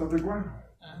dust of the ground.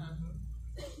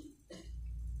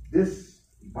 This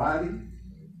body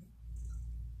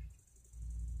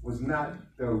was not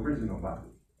the original body.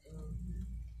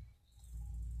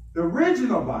 The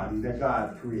original body that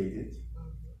God created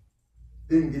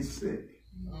didn't get sick.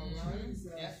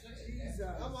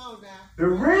 Come on now. The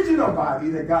original body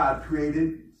that God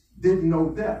created didn't know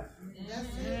death. That's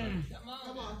it.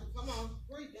 Come on.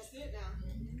 Preach. That's it now.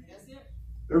 That's it.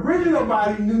 The original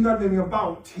body knew nothing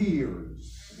about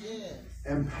tears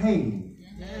and pain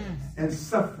and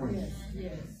suffering.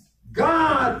 Yes.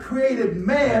 God created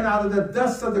man out of the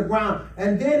dust of the ground,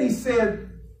 and then he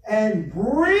said, and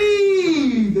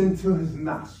breathed into his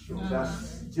nostrils.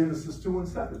 That's Genesis 2 and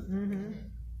 7.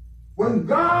 When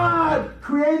God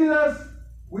created us,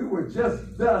 we were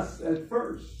just dust at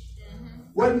first.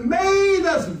 What made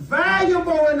us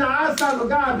valuable in the eyesight of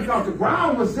God, because the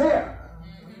ground was there,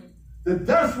 the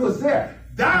dust was there.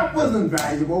 That wasn't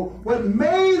valuable. What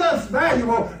made us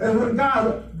valuable is when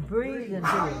God Breathe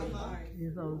into it.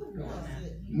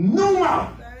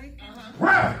 pneuma,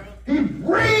 breath. He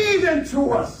breathed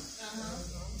into us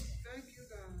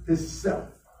himself.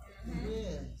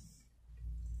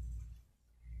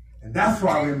 And that's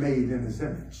why we're made in his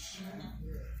image.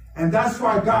 And that's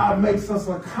why God makes us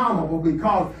accountable,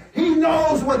 because he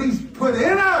knows what he's put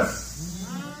in us.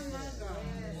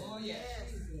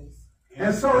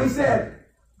 And so he said,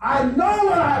 I know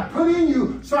what I put in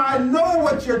you, so I know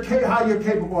what how you're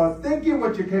capable of thinking,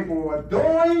 what you're capable of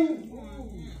doing,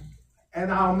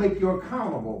 and I'll make you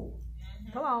accountable.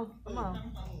 Come on.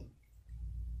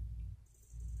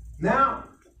 Now,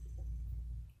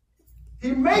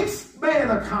 he makes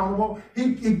man accountable.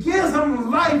 He gives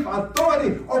him life,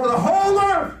 authority over the whole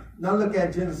earth. Now look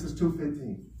at Genesis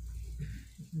 2:15.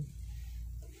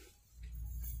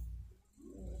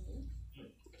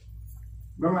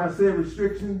 Remember I said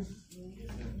restrictions?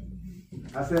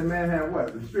 I said man had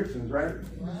what? Restrictions, right?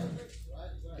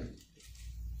 Right.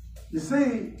 You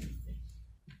see,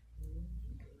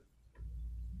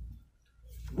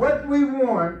 what we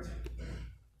want,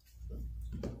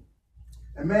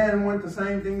 and man wants the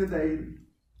same thing today.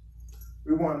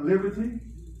 We want liberty.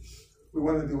 We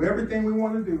want to do everything we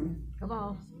want to do. Come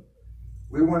on.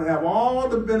 We want to have all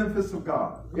the benefits of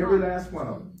God, every last one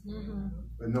of them,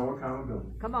 but no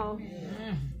accountability. Come on.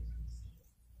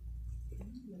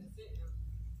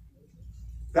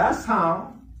 That's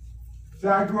how. So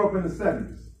I grew up in the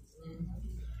 70s.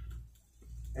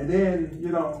 And then,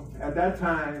 at that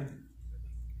time,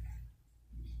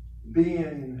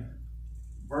 being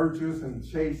virtuous and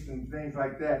chaste and things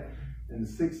like that in the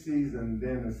 60s, and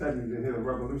then in the 70s they hit a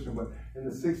revolution, but in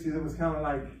the 60s it was kind of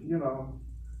like, you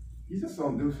just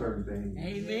don't do certain things.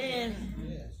 Amen.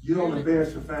 You don't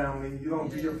embarrass your family. You don't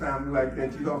do your family like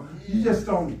that. You just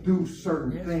don't do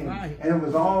certain things. Right. And it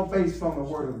was all based on the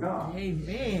word of God.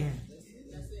 Amen.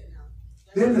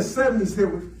 Then the 70s hit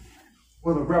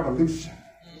was a revolution.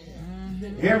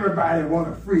 Everybody want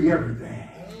to free everything.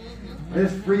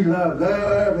 It's free love.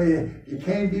 You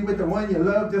can't be with the one you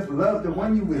love, just love the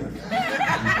one you with.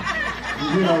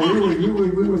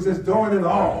 We was just doing it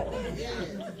all.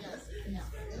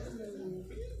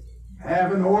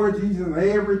 having orgies and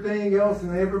everything else,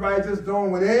 and everybody just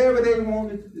doing whatever they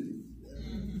wanted to do.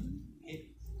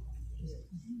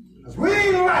 Because we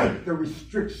didn't like the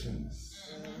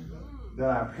restrictions that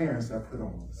our parents have put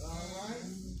on us.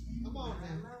 Come on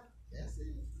now. That's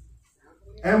it.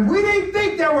 And we didn't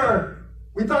think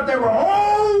we thought they were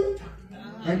old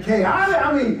and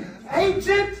chaotic,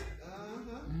 ancient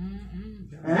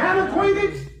and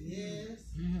antiquated,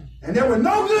 and they were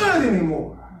no good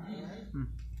anymore.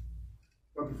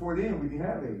 But before then, we didn't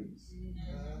have AIDS.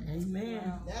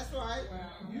 Amen. That's right.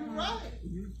 You're right.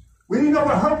 We didn't know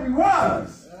what herpes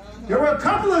was. There were a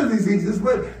couple of diseases,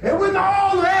 but it wasn't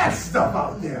all that stuff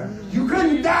out there. You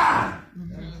couldn't die.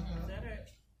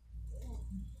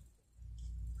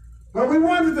 But we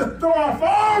wanted to throw off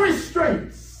all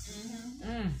restraints.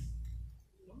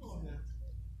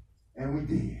 And we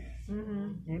did.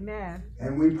 Amen.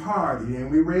 And we partied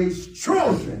and we raised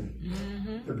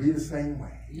children to be the same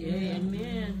way. Yeah,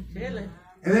 amen. Tell it.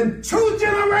 And then 2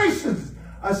 generations,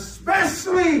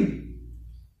 especially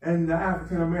in the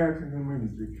African American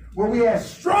community, where we had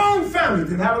strong families,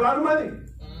 didn't have a lot of money.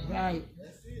 Right.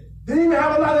 Didn't even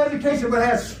have a lot of education, but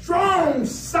had strong,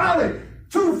 solid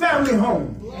 2-family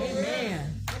homes. Amen.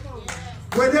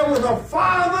 Where there was a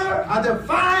father, a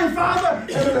divine father,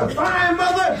 and a divine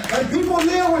mother, and people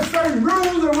lived with certain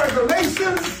rules and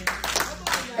regulations,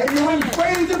 and you weren't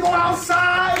afraid to go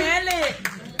outside. Tell it.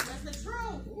 That's the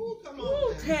truth. Ooh, come on.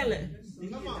 Ooh, tell it.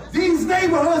 Come on. These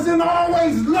neighborhoods didn't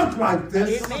always look like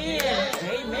this. Amen.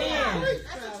 Amen.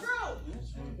 That's the truth.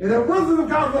 And it wasn't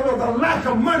because there was a lack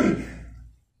of money.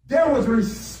 There was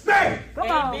respect. Come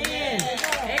on. Amen.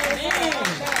 Amen.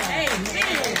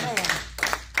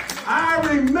 I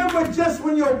remember just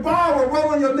when your ball would roll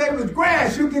on your neighbor's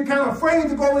grass, you get kind of afraid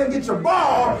to go in and get your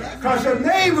ball because your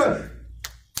neighbor,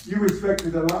 you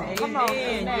respected a lot. Come on.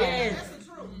 Yes. That's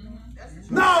the truth. That's the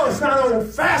truth. No, it's not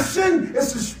old-fashioned.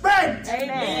 It's respect.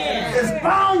 Amen. It's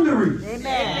boundaries.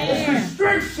 Amen. It's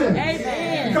restriction.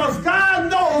 Amen. Because God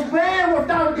knows, man,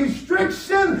 without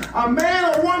restriction, a man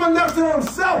or woman left to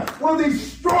himself will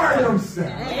destroy himself.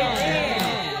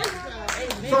 Amen.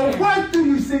 So what do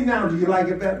you see now? Do you like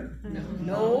it better?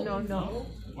 No. No.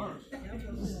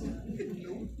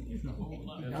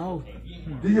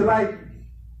 Do you like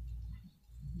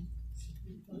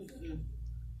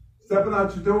stepping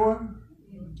out your door?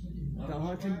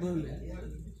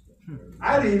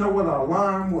 I didn't know what an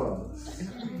alarm was.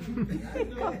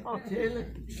 Come on, tell it.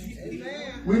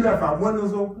 We left our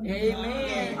windows open,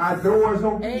 Amen. our doors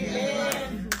open.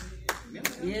 Amen.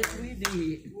 Yes, we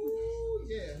did. Ooh,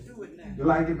 yeah. Do it now. You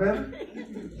like it better?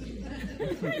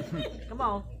 Come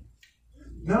on.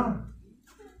 No.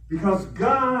 Because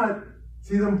God,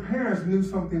 see, them parents knew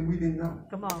something we didn't know.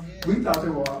 Come on. We thought they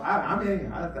were, I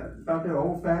thought they were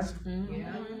old-fashioned.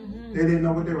 They didn't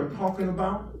know what they were talking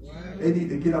about. They need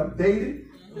to get updated.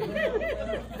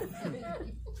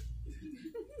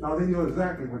 No, they knew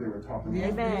exactly what they were talking about.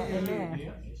 Amen.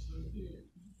 Amen.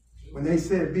 When they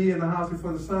said, be in the house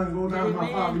before the sun goes down,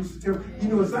 my father used to tell me, he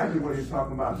knew exactly what he was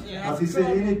talking about. Because he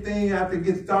said, anything after it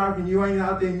gets dark and you ain't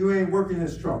out there and you ain't working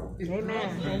is trouble.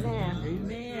 Amen. Amen.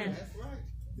 Amen. That's right.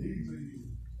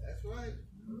 That's right.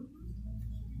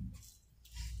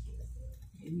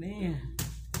 Amen.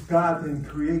 God didn't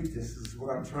create this, is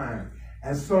what I'm trying.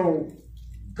 And so,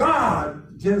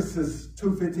 God, Genesis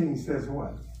 2:15 says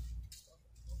what?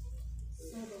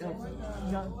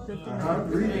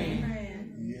 Read it.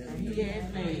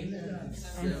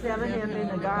 And set him in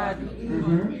the garden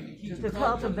to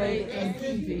cultivate and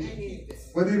keep it.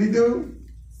 What did he do?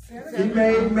 He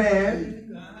made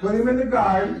man, put him in the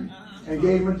garden, and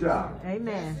gave him a job.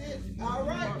 Amen. All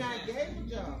right, now gave him a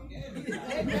job.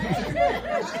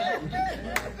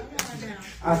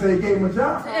 I said he gave him a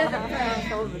job.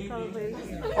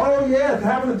 Oh yes,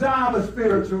 having a job is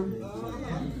spiritual.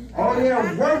 Oh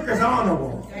yeah, work is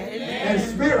honorable and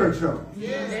spiritual.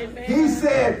 He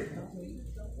said,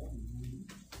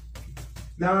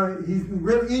 now he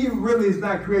really is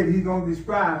not created. He's going to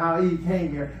describe how he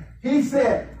came here. He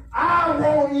said, I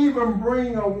won't even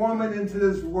bring a woman into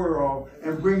this world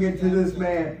and bring into this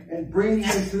man and bring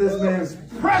into this man's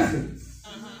presence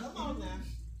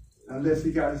unless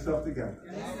he got himself together.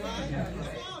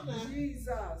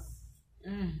 Jesus.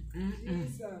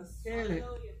 Jesus.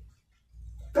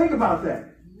 Think about that.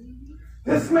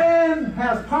 This man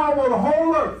has power over the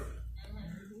whole earth.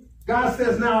 God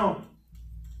says, now,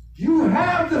 you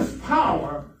have this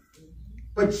power,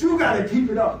 but you got to keep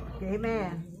it up.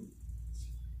 Amen.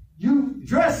 You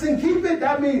dress and keep it,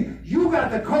 that means you got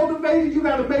to cultivate it, you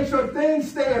got to make sure things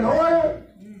stay in order,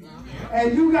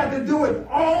 and you got to do it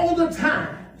all the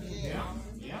time.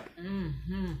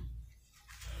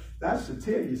 That should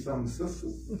tell you something,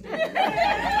 sisters.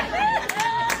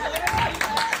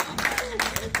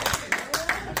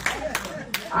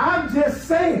 I'm just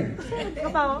saying.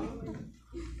 Come on.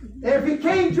 If he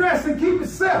can't dress and keep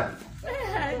himself.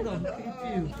 I ain't gonna keep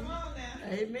you.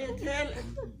 Amen. Tell it.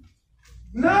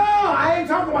 No, I ain't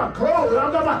talking about clothes.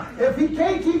 I'm talking about if he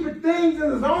can't keep things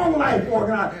in his own life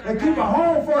organized and keep a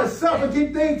home for himself and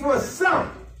keep things for himself,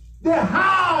 then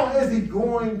how is he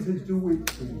going to do it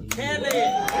to you? Tell it.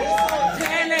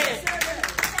 Tell it.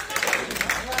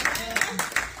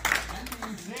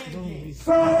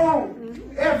 So,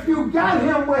 if you got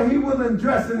him where he wasn't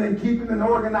dressing and keeping and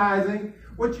organizing,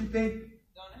 what you think?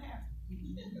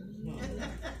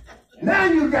 Now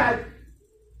you got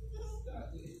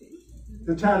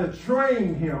to try to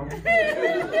train him.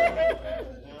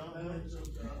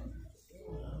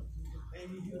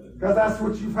 Because that's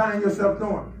what you find yourself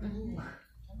doing.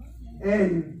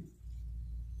 And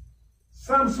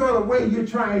some sort of way you're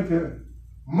trying to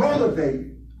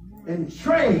motivate and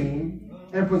train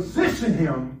and position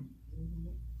him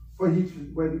for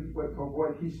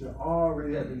what he should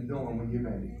already have been doing when you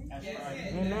met him. That's right.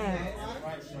 Amen. That's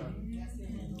right, son.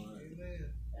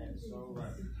 That's so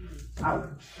right.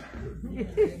 Ouch.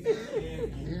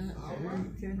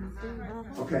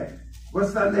 Okay.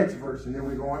 What's that next verse? And then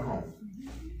we're going home.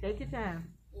 Take your time.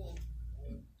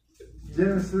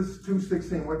 Genesis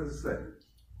 2:16. What does it say?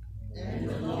 And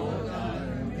the Lord God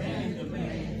commanded the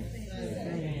man,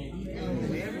 saying,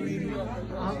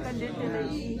 unconditionally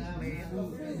eat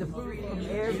the fruit from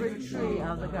every tree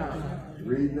of the garden.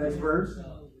 Read next verse.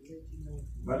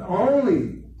 But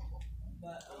only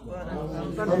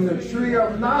from the tree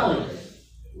of knowledge,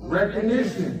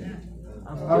 recognition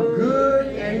of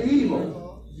good and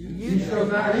evil, you shall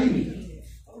not eat.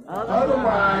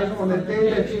 Otherwise, on the day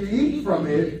that you eat from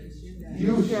it,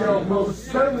 you shall most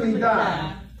certainly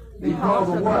die because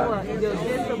of what? Your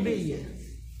disobedience.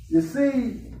 You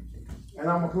see, and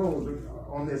I'm going to close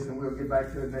on this and we'll get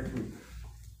back to it next week.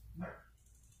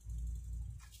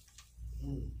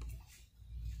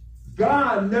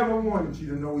 God never wanted you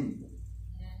to know evil.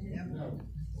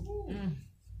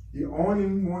 He only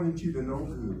wanted you to know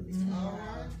good.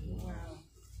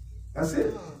 That's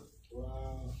it.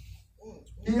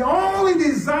 He only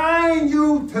designed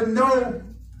you to know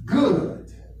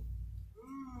good.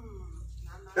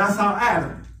 That's how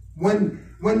Adam,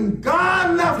 when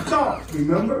God left off,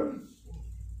 remember,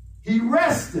 he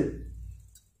rested.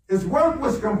 His work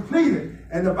was completed.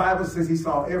 And the Bible says he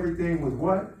saw everything was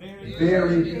what?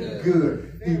 Very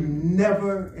good. He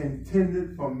never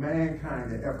intended for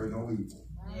mankind to ever know evil.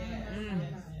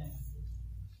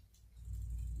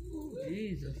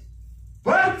 Jesus.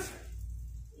 But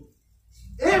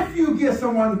if you give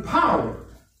someone power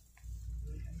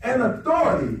and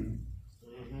authority,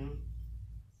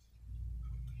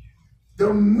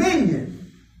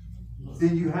 dominion,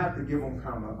 then you have to give them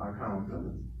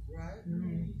accountability. Right.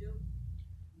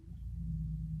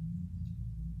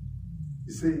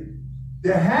 You see,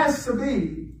 there has to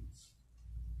be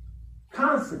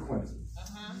consequences.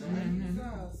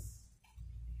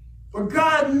 But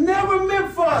God never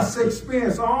meant for us to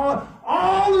experience all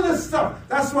of this stuff.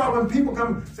 That's why when people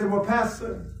come and say, well,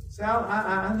 Pastor, say,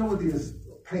 I know it is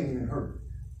pain and hurt.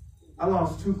 I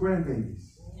lost 2 grandbabies.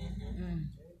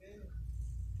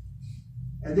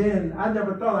 And then I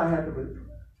never thought I had to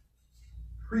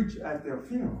preach at their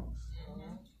funerals.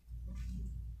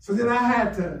 So then I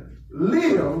had to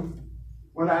live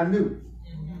what I knew.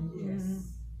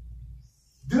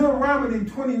 Deuteronomy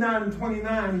 29 and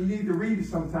 29, you need to read it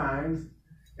sometimes.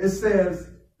 It says,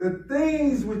 the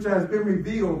things which has been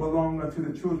revealed belong unto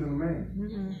the children of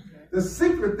man. The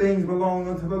secret things belong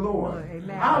unto the Lord.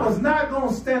 I was not going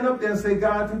to stand up there and say,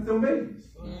 God took them babies.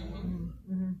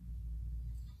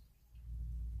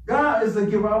 God is the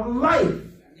giver of life.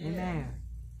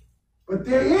 But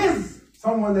there is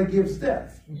someone that gives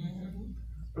death.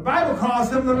 The Bible calls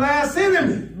him the last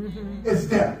enemy. It's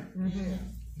death.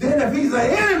 Then if he's an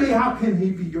enemy, how can he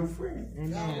be your friend?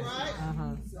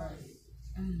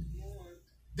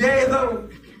 There is a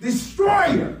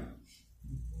destroyer.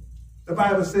 The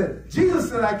Bible said, Jesus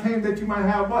said, I came that you might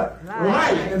have what?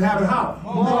 Life and have it how?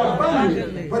 More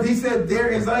abundantly. But he said, there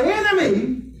is an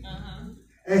enemy.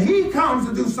 And he comes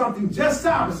to do something just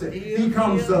opposite. He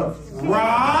comes to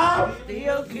rob,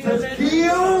 to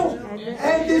kill,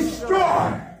 and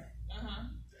destroy.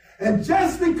 And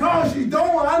just because you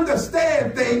don't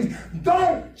understand things,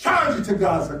 don't charge it to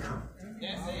God's account.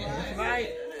 That's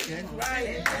right. That's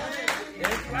right.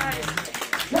 That's right.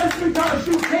 Just because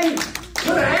you can't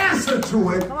put an answer to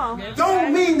it,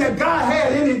 don't mean that God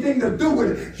had anything to do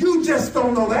with it. You just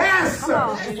don't know the answer.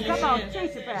 Come on,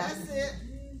 teach it, Pastor.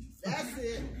 That's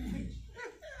it.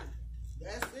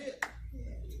 That's it.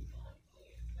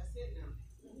 That's it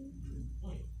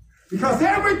now. Because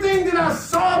everything that I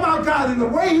saw about God and the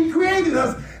way he created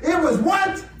us, it was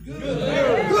what?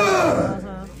 Good.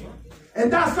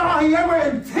 And that's all he ever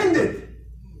intended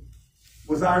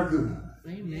was our good.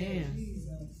 Amen.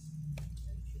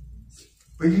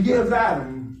 But he gives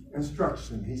Adam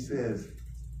instruction. He says,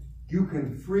 you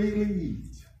can freely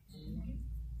eat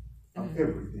of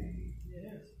everything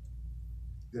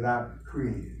that I've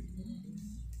created.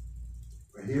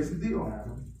 But here's the deal,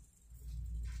 Adam.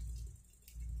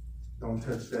 Don't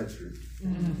touch that tree.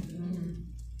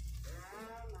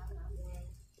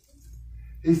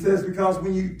 He says, because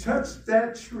when you touch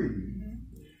that tree,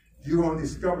 you're going to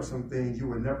discover some things you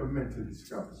were never meant to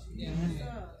discover.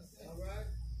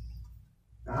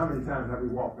 Now, how many times have we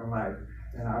walked in life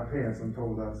and our parents have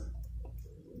told us,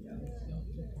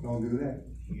 don't do that?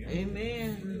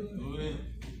 Amen.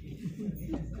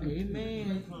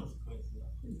 Amen.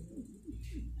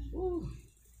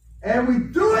 And we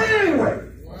do it anyway.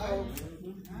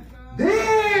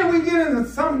 Then we get into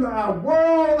some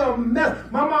world of mess.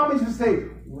 My mom used to say,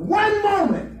 one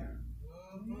moment,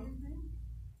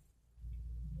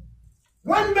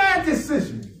 one bad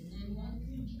decision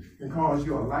can cause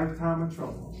you a lifetime of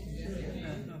trouble.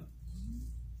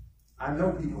 I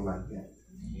know people like that.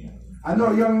 I know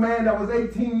a young man that was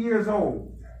 18 years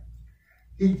old.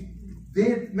 He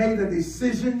made a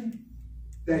decision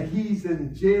that he's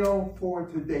in jail for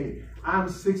today. I'm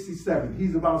 67.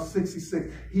 He's about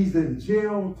 66. He's in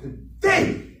jail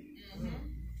today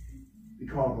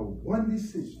because of one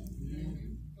decision.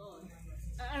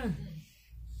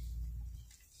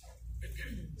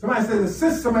 Somebody said the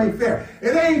system ain't fair.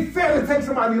 It ain't fair to take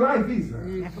somebody's life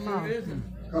either. Come on.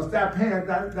 Because that parent,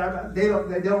 they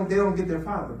don't get their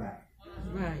father back.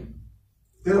 Right.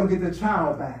 They don't get their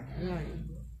child back. Right.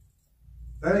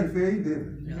 That ain't fair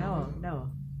either.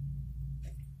 No.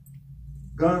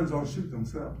 Guns don't shoot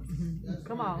themselves.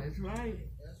 Come on. That's right.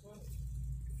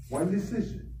 One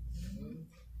decision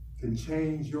can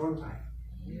change your life.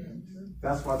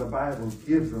 That's why the Bible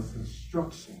gives us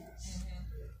instructions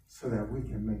so that we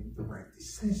can make the right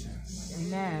decisions.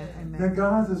 Amen. That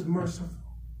God is merciful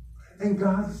and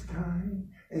God is kind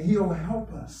and he'll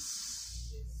help us.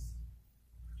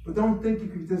 But don't think you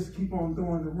can just keep on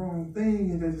doing the wrong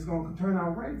thing and that it's going to turn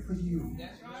out right for you.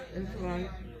 That's right.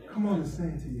 Come on and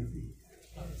stand to your feet.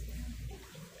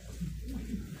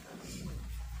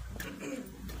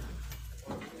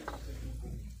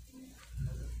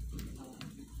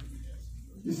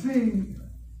 You see,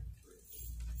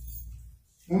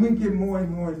 when we get more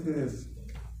and more into this,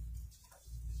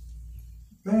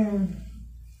 man,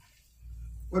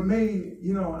 what made,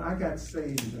 I got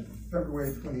saved on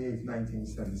February 28th,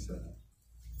 1977.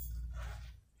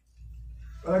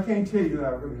 But I can't tell you that I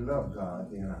really love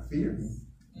God and I fear him.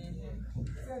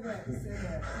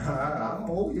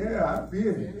 Oh yeah, I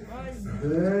fear him.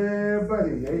 Yeah,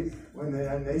 buddy. When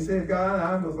they said God,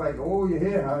 I was like, oh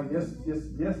yeah,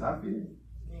 yes, I fear him.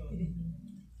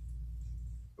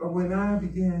 But when I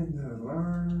began to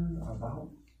learn about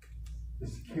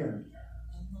his character,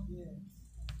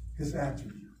 his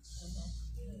attributes,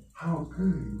 how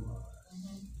good he was,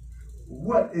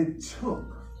 what it took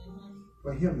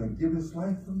for him to give his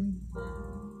life for me,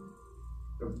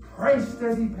 the price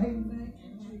that he paid me,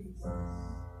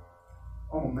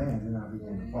 oh man, then I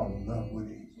began to fall in love with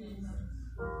him.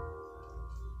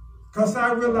 Because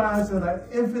I realized that an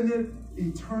infinite,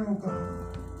 eternal God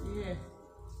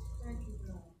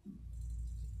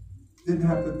didn't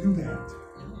have to do that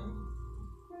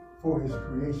for his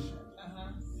creation.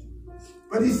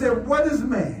 But he said, what is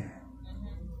man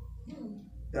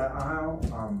that thou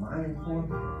art mindful of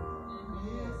him?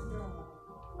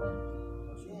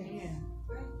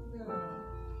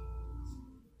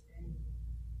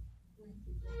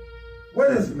 What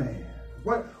is man?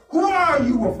 Who are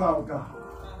you without God?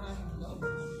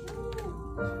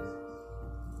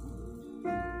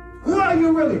 Who are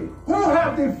you really? Who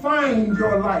have defined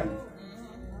your life?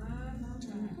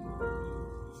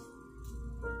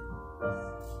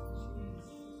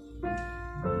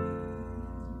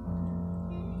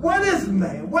 What is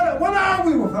man? What are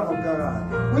we without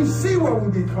God? We see what we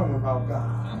become without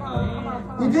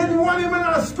God. We didn't want him in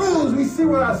our schools. We see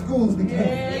what our schools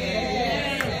became.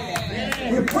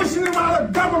 We're pushing him out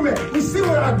of government. We see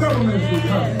what our government is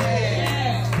becoming.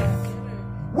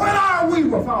 What are we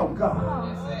without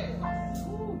God?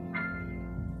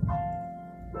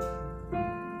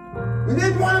 We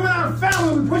didn't want him in our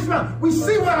family. We pushed him out. We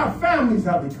see what our families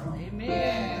have become.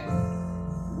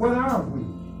 What are we?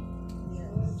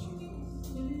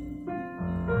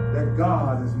 That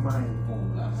God is mindful.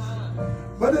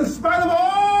 But in spite of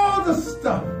all the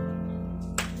stuff,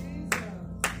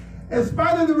 in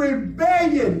spite of the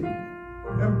rebellion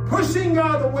and pushing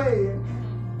God away,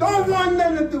 don't want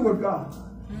nothing to do with God.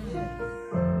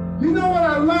 You know what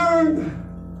I learned?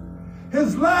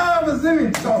 His love is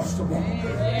inexhaustible.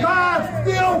 God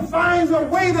still finds a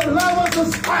way to love us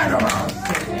in spite of us.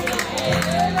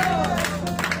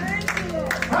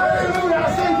 Hallelujah.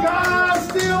 I say God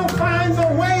still finds a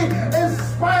way in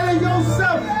spite of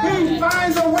yourself. He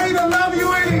finds a way to love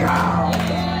you anyhow.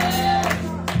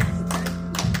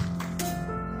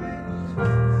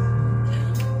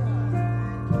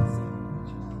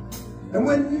 And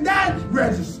when that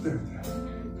registered,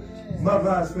 Mother,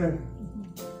 I said,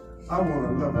 I want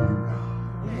to love you, God.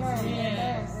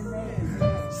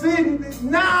 See,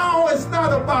 now it's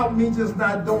not about me just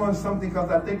not doing something because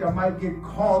I think I might get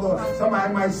called or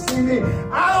somebody might see me.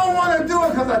 I don't want to do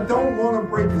it because I don't want to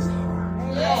break his heart.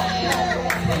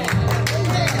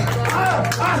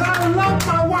 I love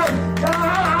my wife.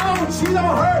 I don't cheat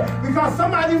on her because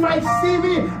somebody might see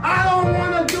me. I don't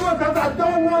want to do it because I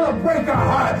don't want to break her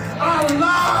heart. I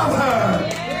love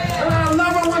her. And I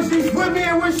love her when she's with me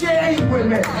and when she ain't with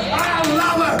me. I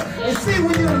love her. And see,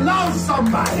 when you love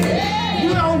somebody,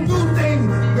 you don't do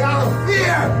things out of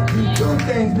fear. You do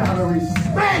things out of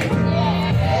respect.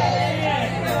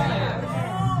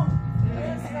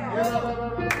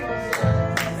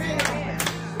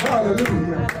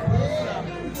 Hallelujah.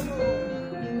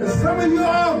 And some of you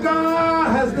all,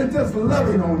 God has been just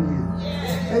loving on you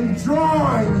and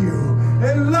drawing you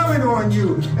and loving on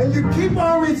you, and you keep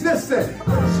on resisting,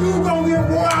 but you're going to get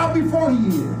wore out before he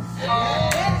is.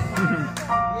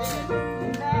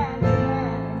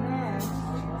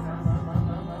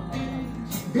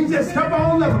 He just kept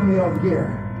on loving me over here.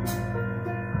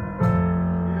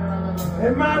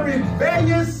 In my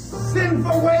rebellious,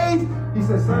 sinful ways, he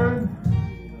said, son,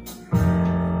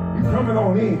 you coming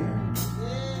on in.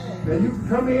 Now you can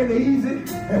come in easy,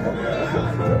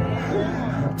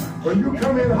 or you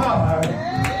come in hard,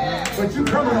 but you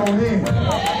coming on in.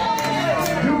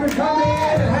 You can come in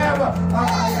and have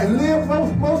and live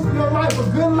most of your life a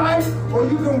good life, or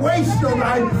you can waste your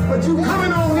life, but you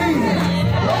coming on in.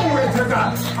 Glory to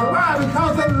God. Why?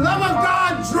 Because the love of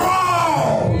God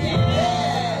draws.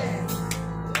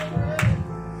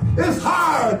 It's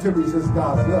hard to resist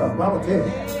God's love, I will tell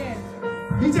you.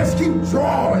 He just keeps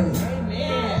drawing.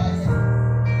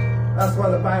 That's why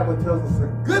the Bible tells us the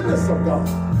goodness of God.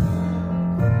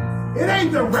 It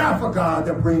ain't the wrath of God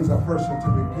that brings a person to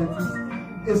repentance.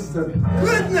 It's the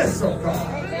goodness of God.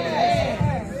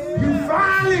 You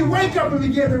finally wake up and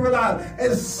begin to realize,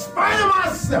 in spite of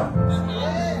myself,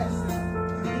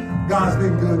 God's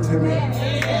been good to me.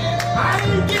 I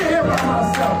didn't get here by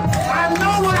myself. I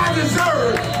know what I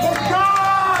deserve, but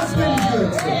God's been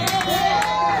good to me.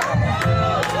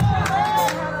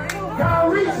 God,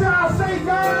 reach out, say,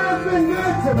 God's been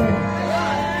good to me.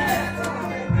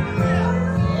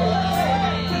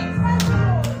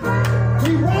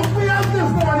 He woke me up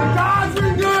this morning. God's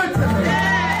been good to me.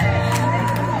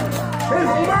 His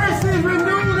mercy is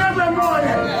renewed every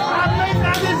morning. I may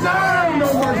not deserve no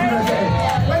mercy today,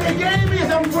 but he gave me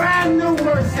some brand new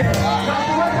mercy. That's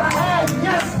what I had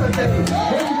yesterday.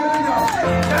 Ain't good enough.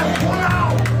 That's one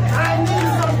out. I need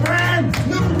some brand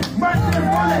new mercy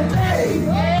for the day.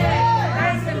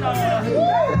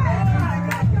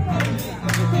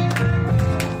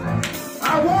 I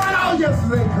wore out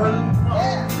yesterday, Kurt.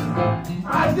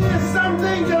 I did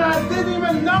something that I didn't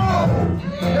even know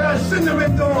that I shouldn't have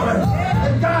been doing.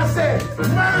 And God said,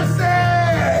 mercy!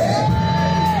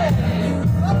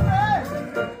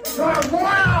 So I wore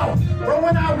out. But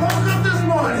when I woke up this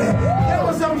morning, there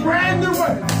was some brand new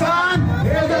one. Son,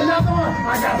 here's another one.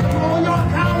 I got some on your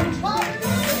account.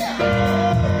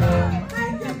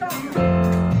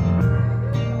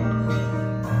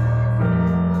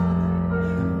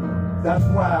 That's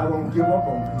why I don't give up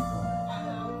on people.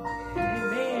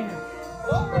 Amen.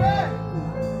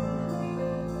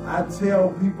 I tell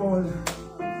people,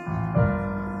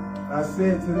 I say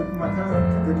it to the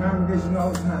congregation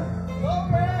all the time,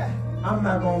 I'm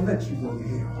not going to let you go to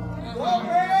hell.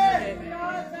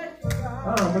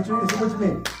 What you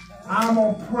mean? I'm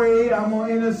going to pray, I'm going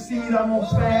to intercede, I'm going to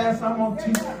fast, I'm going to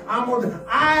teach,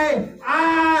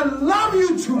 I love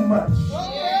you too much.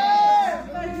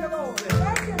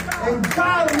 And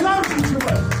God loves you too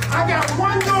much. I got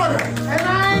one daughter, and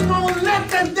I ain't gonna let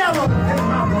the devil take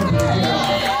my daughter.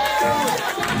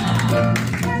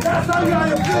 That's how you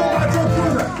gotta feel about your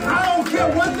children. I don't care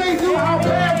what they do, how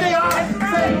bad they are.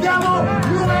 Say, devil,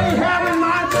 you ain't having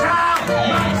my child.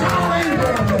 My child ain't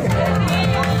going.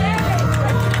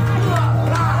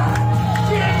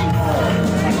 She ain't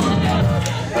going.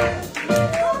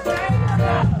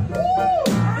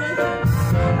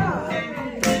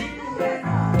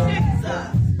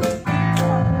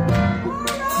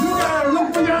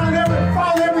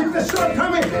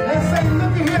 and say,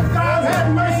 look at here, God had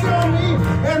mercy on me,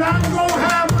 and I'm going to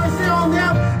have mercy on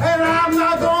them, and I'm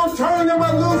not going to turn them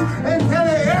loose and tell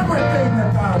them everything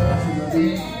that God wants you to do.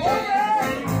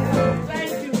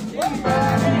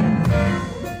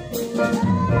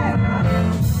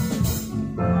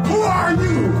 Who are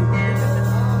you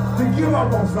to give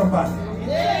up on somebody?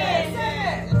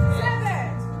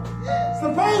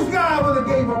 Suppose God would have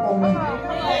gave up on me.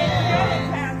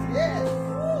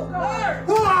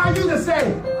 Who are you to say,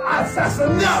 that's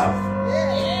enough?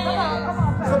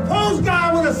 Suppose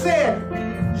God would have said,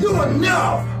 you're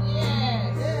enough.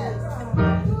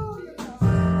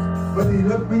 But he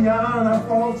looked beyond our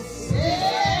faults.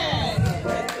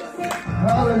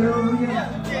 Hallelujah.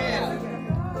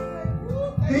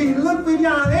 He looked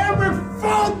beyond every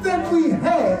fault that we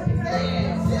had.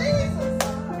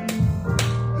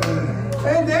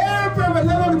 And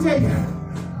let me tell you,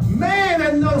 man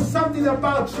that knows something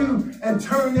about you and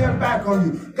turn their back on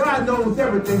you. God knows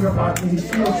everything about you. He's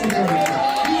still seeing everything.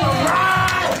 He's a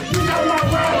ride. He's not going to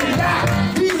ride and die.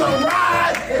 He's a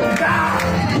ride and die.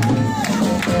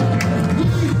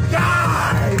 He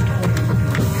died.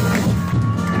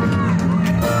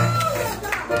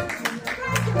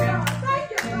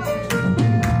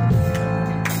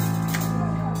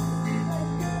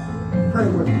 Pray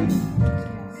with me.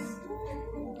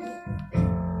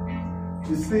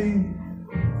 You see,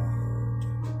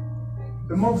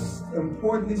 the most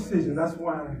important decision, that's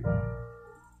why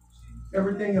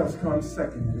everything else comes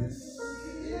second, is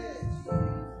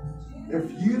if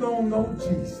you don't know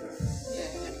Jesus,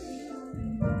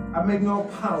 I make no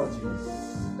apologies.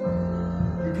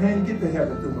 You can't get to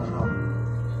heaven through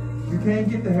Muhammad. You can't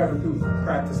get to heaven through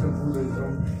practicing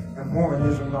Buddhism and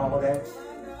Mormonism and all that.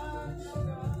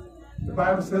 The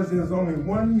Bible says there's only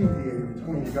one mediator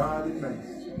between God and man.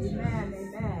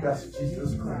 Amen. That's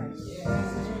Jesus Christ.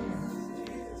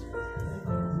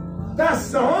 That's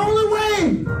the only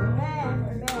way.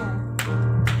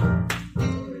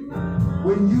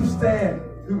 When you stand,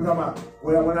 people talk about,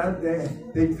 well, when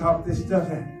they talk this stuff,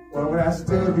 well, when I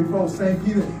stood before St.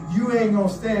 Peter, you ain't going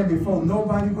to stand before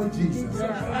nobody but Jesus.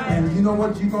 And you know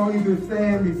what? You're going to either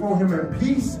stand before him in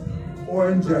peace or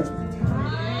in judgment.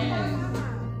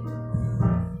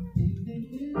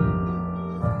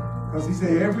 Because he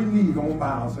said every knee gonna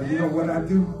bow. So you know what I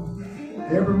do?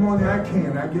 Every morning I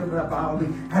give up bow.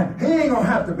 And he ain't gonna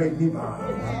have to make me bow.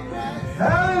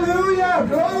 Hallelujah!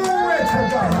 Glory to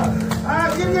God. I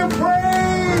give you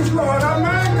praise, Lord. I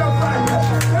magnify you.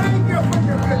 Thank you for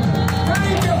your goodness.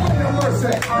 Thank you for your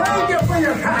mercy. Thank you for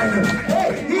your kindness. Hey,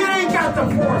 he ain't got to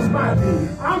force my knee.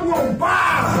 I'm gonna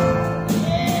bow.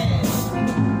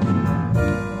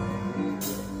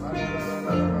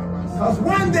 Because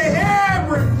one day,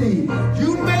 everything,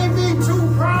 you may be too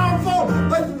powerful,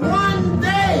 but one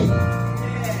day,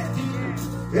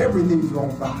 every knee's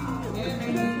going to bow.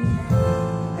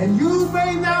 And you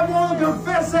may not want to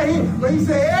confess to him, but he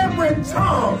said, every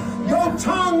tongue, your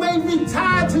tongue may be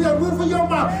tied to the roof of your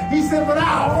mouth. He said, but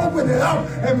I'll open it up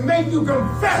and make you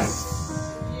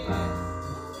confess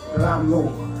that I'm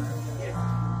Lord.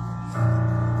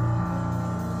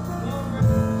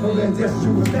 So then just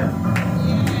do it now.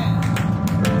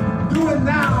 Do it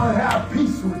now and have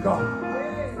peace with God.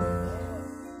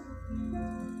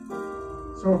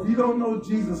 So if you don't know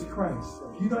Jesus Christ,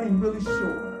 if you ain't really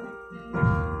sure,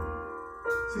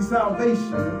 see,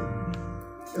 salvation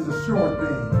is a sure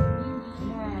thing.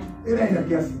 It ain't a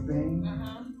guessing thing.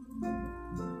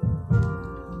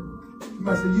 You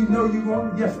might say, you know you're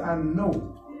going to? Yes, I know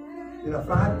that if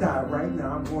I die right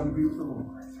now, I'm going to be with the Lord.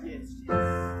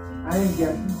 I ain't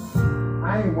guessing.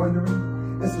 I ain't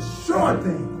wondering. It's a sure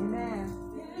thing.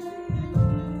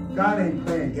 God ain't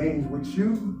playing games with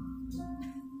you.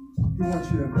 He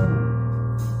wants you to know.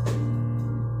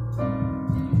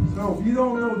 So if you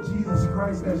don't know Jesus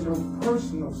Christ as your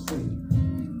personal Savior,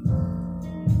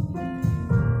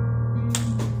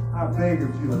 I beg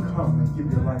of you to come and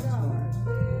give your life to him.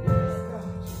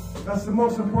 That's the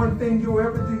most important thing you'll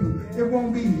ever do. It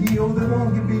won't be healed. It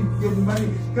won't be getting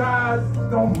money. God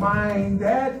don't mind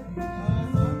that.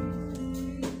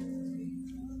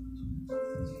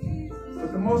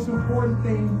 The most important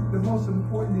thing, the most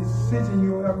important decision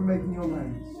you'll ever make in your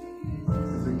life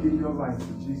is to give your life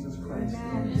to Jesus Christ.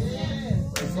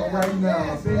 And so right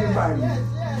now, if anybody,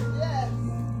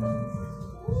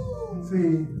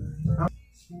 see,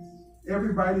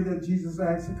 everybody that Jesus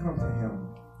asked to come to him,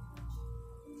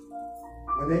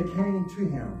 when they came to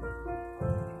him,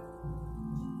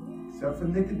 except for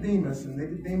Nicodemus, and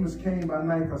Nicodemus came by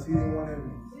night because he didn't want to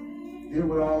deal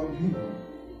with all the people.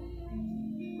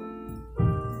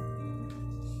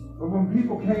 But when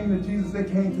people came to Jesus, they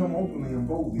came to him openly and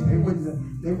boldly. They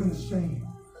wouldn't shame.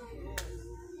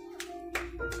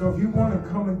 So if you want to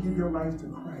come and give your life to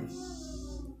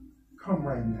Christ, come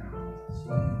right now.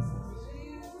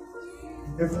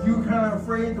 If you're kind of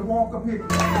afraid to walk up here,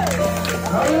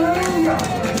 hallelujah!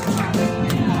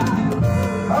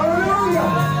 Hallelujah!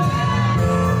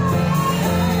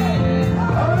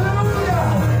 Hallelujah!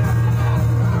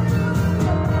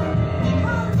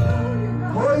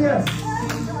 Oh yes!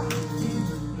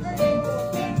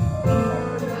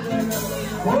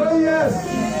 Oh yes!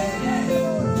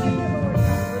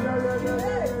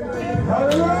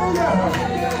 Hallelujah!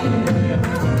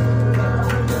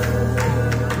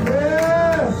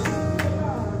 Yes!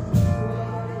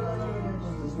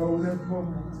 Just hold that for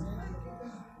me.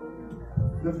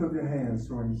 Lift up your hands,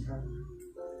 Sonia.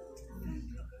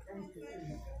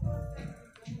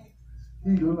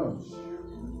 He loves you.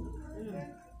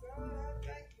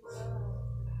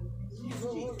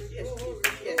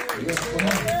 Yes, come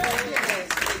on.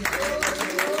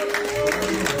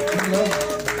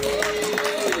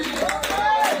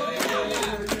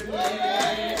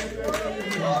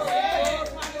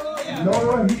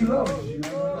 Lord, he loves you.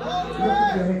 Lift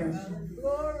up your hands.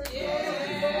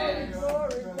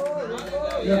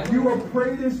 If you will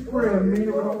pray this prayer, mean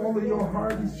it with all of your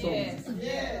heart and soul.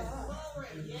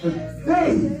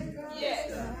 Today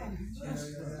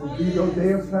will be your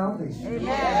day of salvation.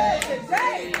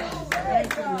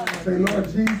 Say, Lord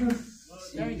Jesus,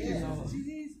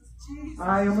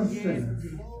 I am a sinner.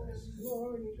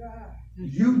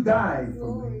 You died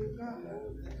for me.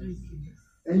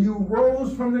 And you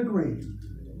rose from the grave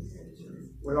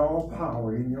with all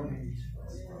power in your hands.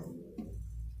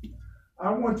 I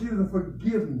want you to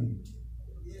forgive me,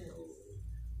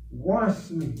 wash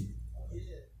me,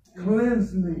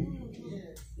 cleanse me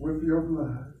with your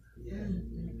blood.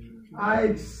 I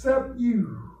accept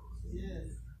you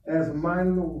as my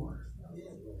Lord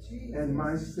and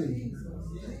my Savior.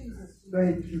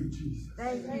 Thank you, Jesus.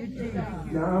 Thank you, Jesus.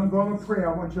 Now I'm going to pray.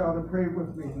 I want y'all to pray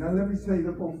with me. Now let me say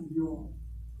to both of you all.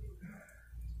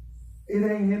 It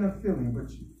ain't in a feeling,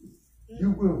 but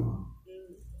you will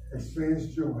experience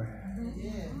joy.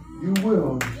 You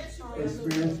will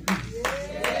experience peace.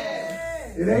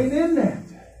 It ain't in that.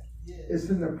 It's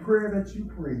in the prayer that you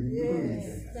pray. You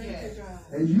believe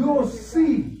that. And you'll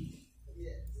see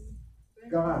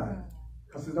God.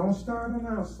 Because it don't start on the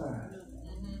outside.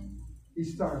 He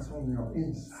starts on your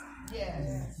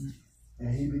inside.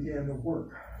 And he began to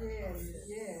work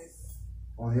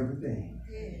on everything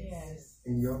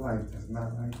in your life that's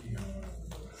not like him.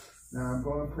 Now I'm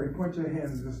going to pray. Point your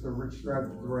hands in just the rich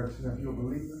direction if you're a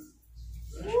believer.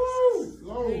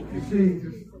 You see,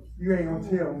 you ain't going to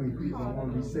tell me people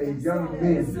want to be saved. Young men.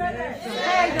 Praise the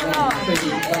Lord. Praise the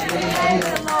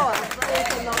Lord. Praise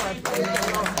the Lord. Praise the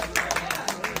Lord.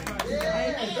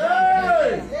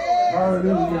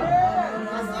 Hallelujah.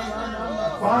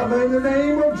 Father, in the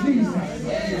name of Jesus.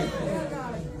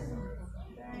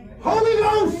 Holy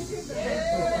Ghost.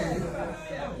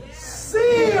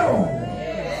 Seal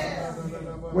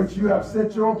what you have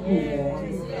set your approval on.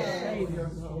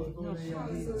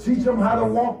 Teach them how to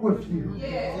walk with you.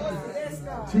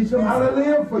 Teach them how to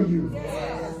live for you.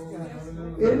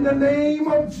 In the name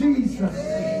of Jesus.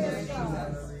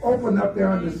 Open up their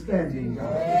understanding,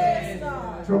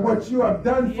 God, to what you have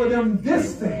done for them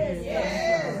this day.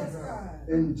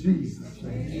 In Jesus'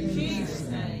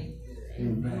 name.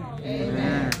 Amen.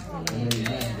 Amen.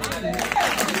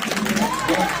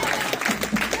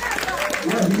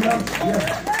 Yeah, he loves you. Yeah.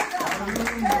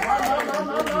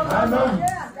 I know.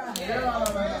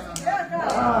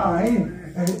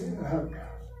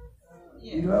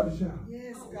 He loves you.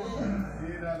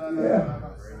 Yeah.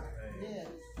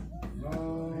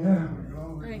 Yeah.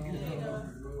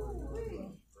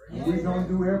 We're going to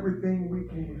do everything we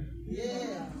can.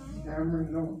 Cameron,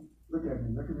 no. Look at me.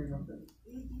 Look at me. Look at me.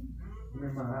 Look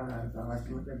in my eyes. I like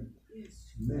to look at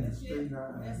men straight in the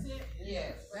eyes.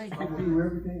 Thank I'm you. going to do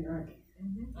everything I can.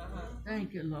 Thank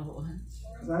you, Lord.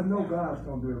 Because I know God's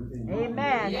going to do everything.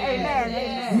 Amen. Amen.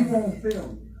 Amen. He won't fail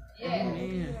me.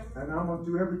 Amen. And I'm going to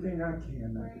do everything I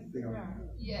can not to fail him.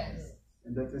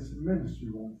 And that this ministry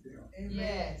won't fail.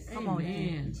 Come on.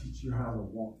 Amen. To teach you how to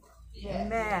walk.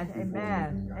 Amen.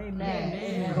 Amen.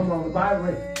 Amen. Come on, the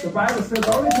Bible says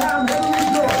the only time heaven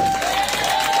rejoices.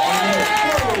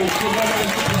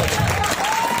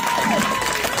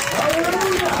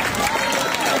 Hallelujah!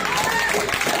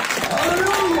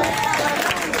 Hallelujah!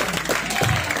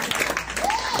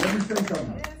 Let me say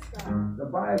something. The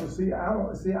Bible,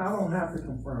 I don't have to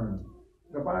confirm.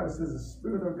 The Bible says the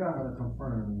Spirit of God will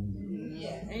confirm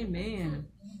Amen.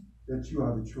 that you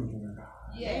are the children of God.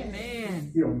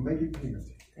 Amen. He'll make it clear.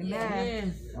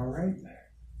 Amen. All right?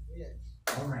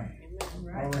 All right.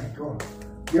 All right, go on.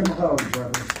 Give him a hug,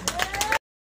 brothers.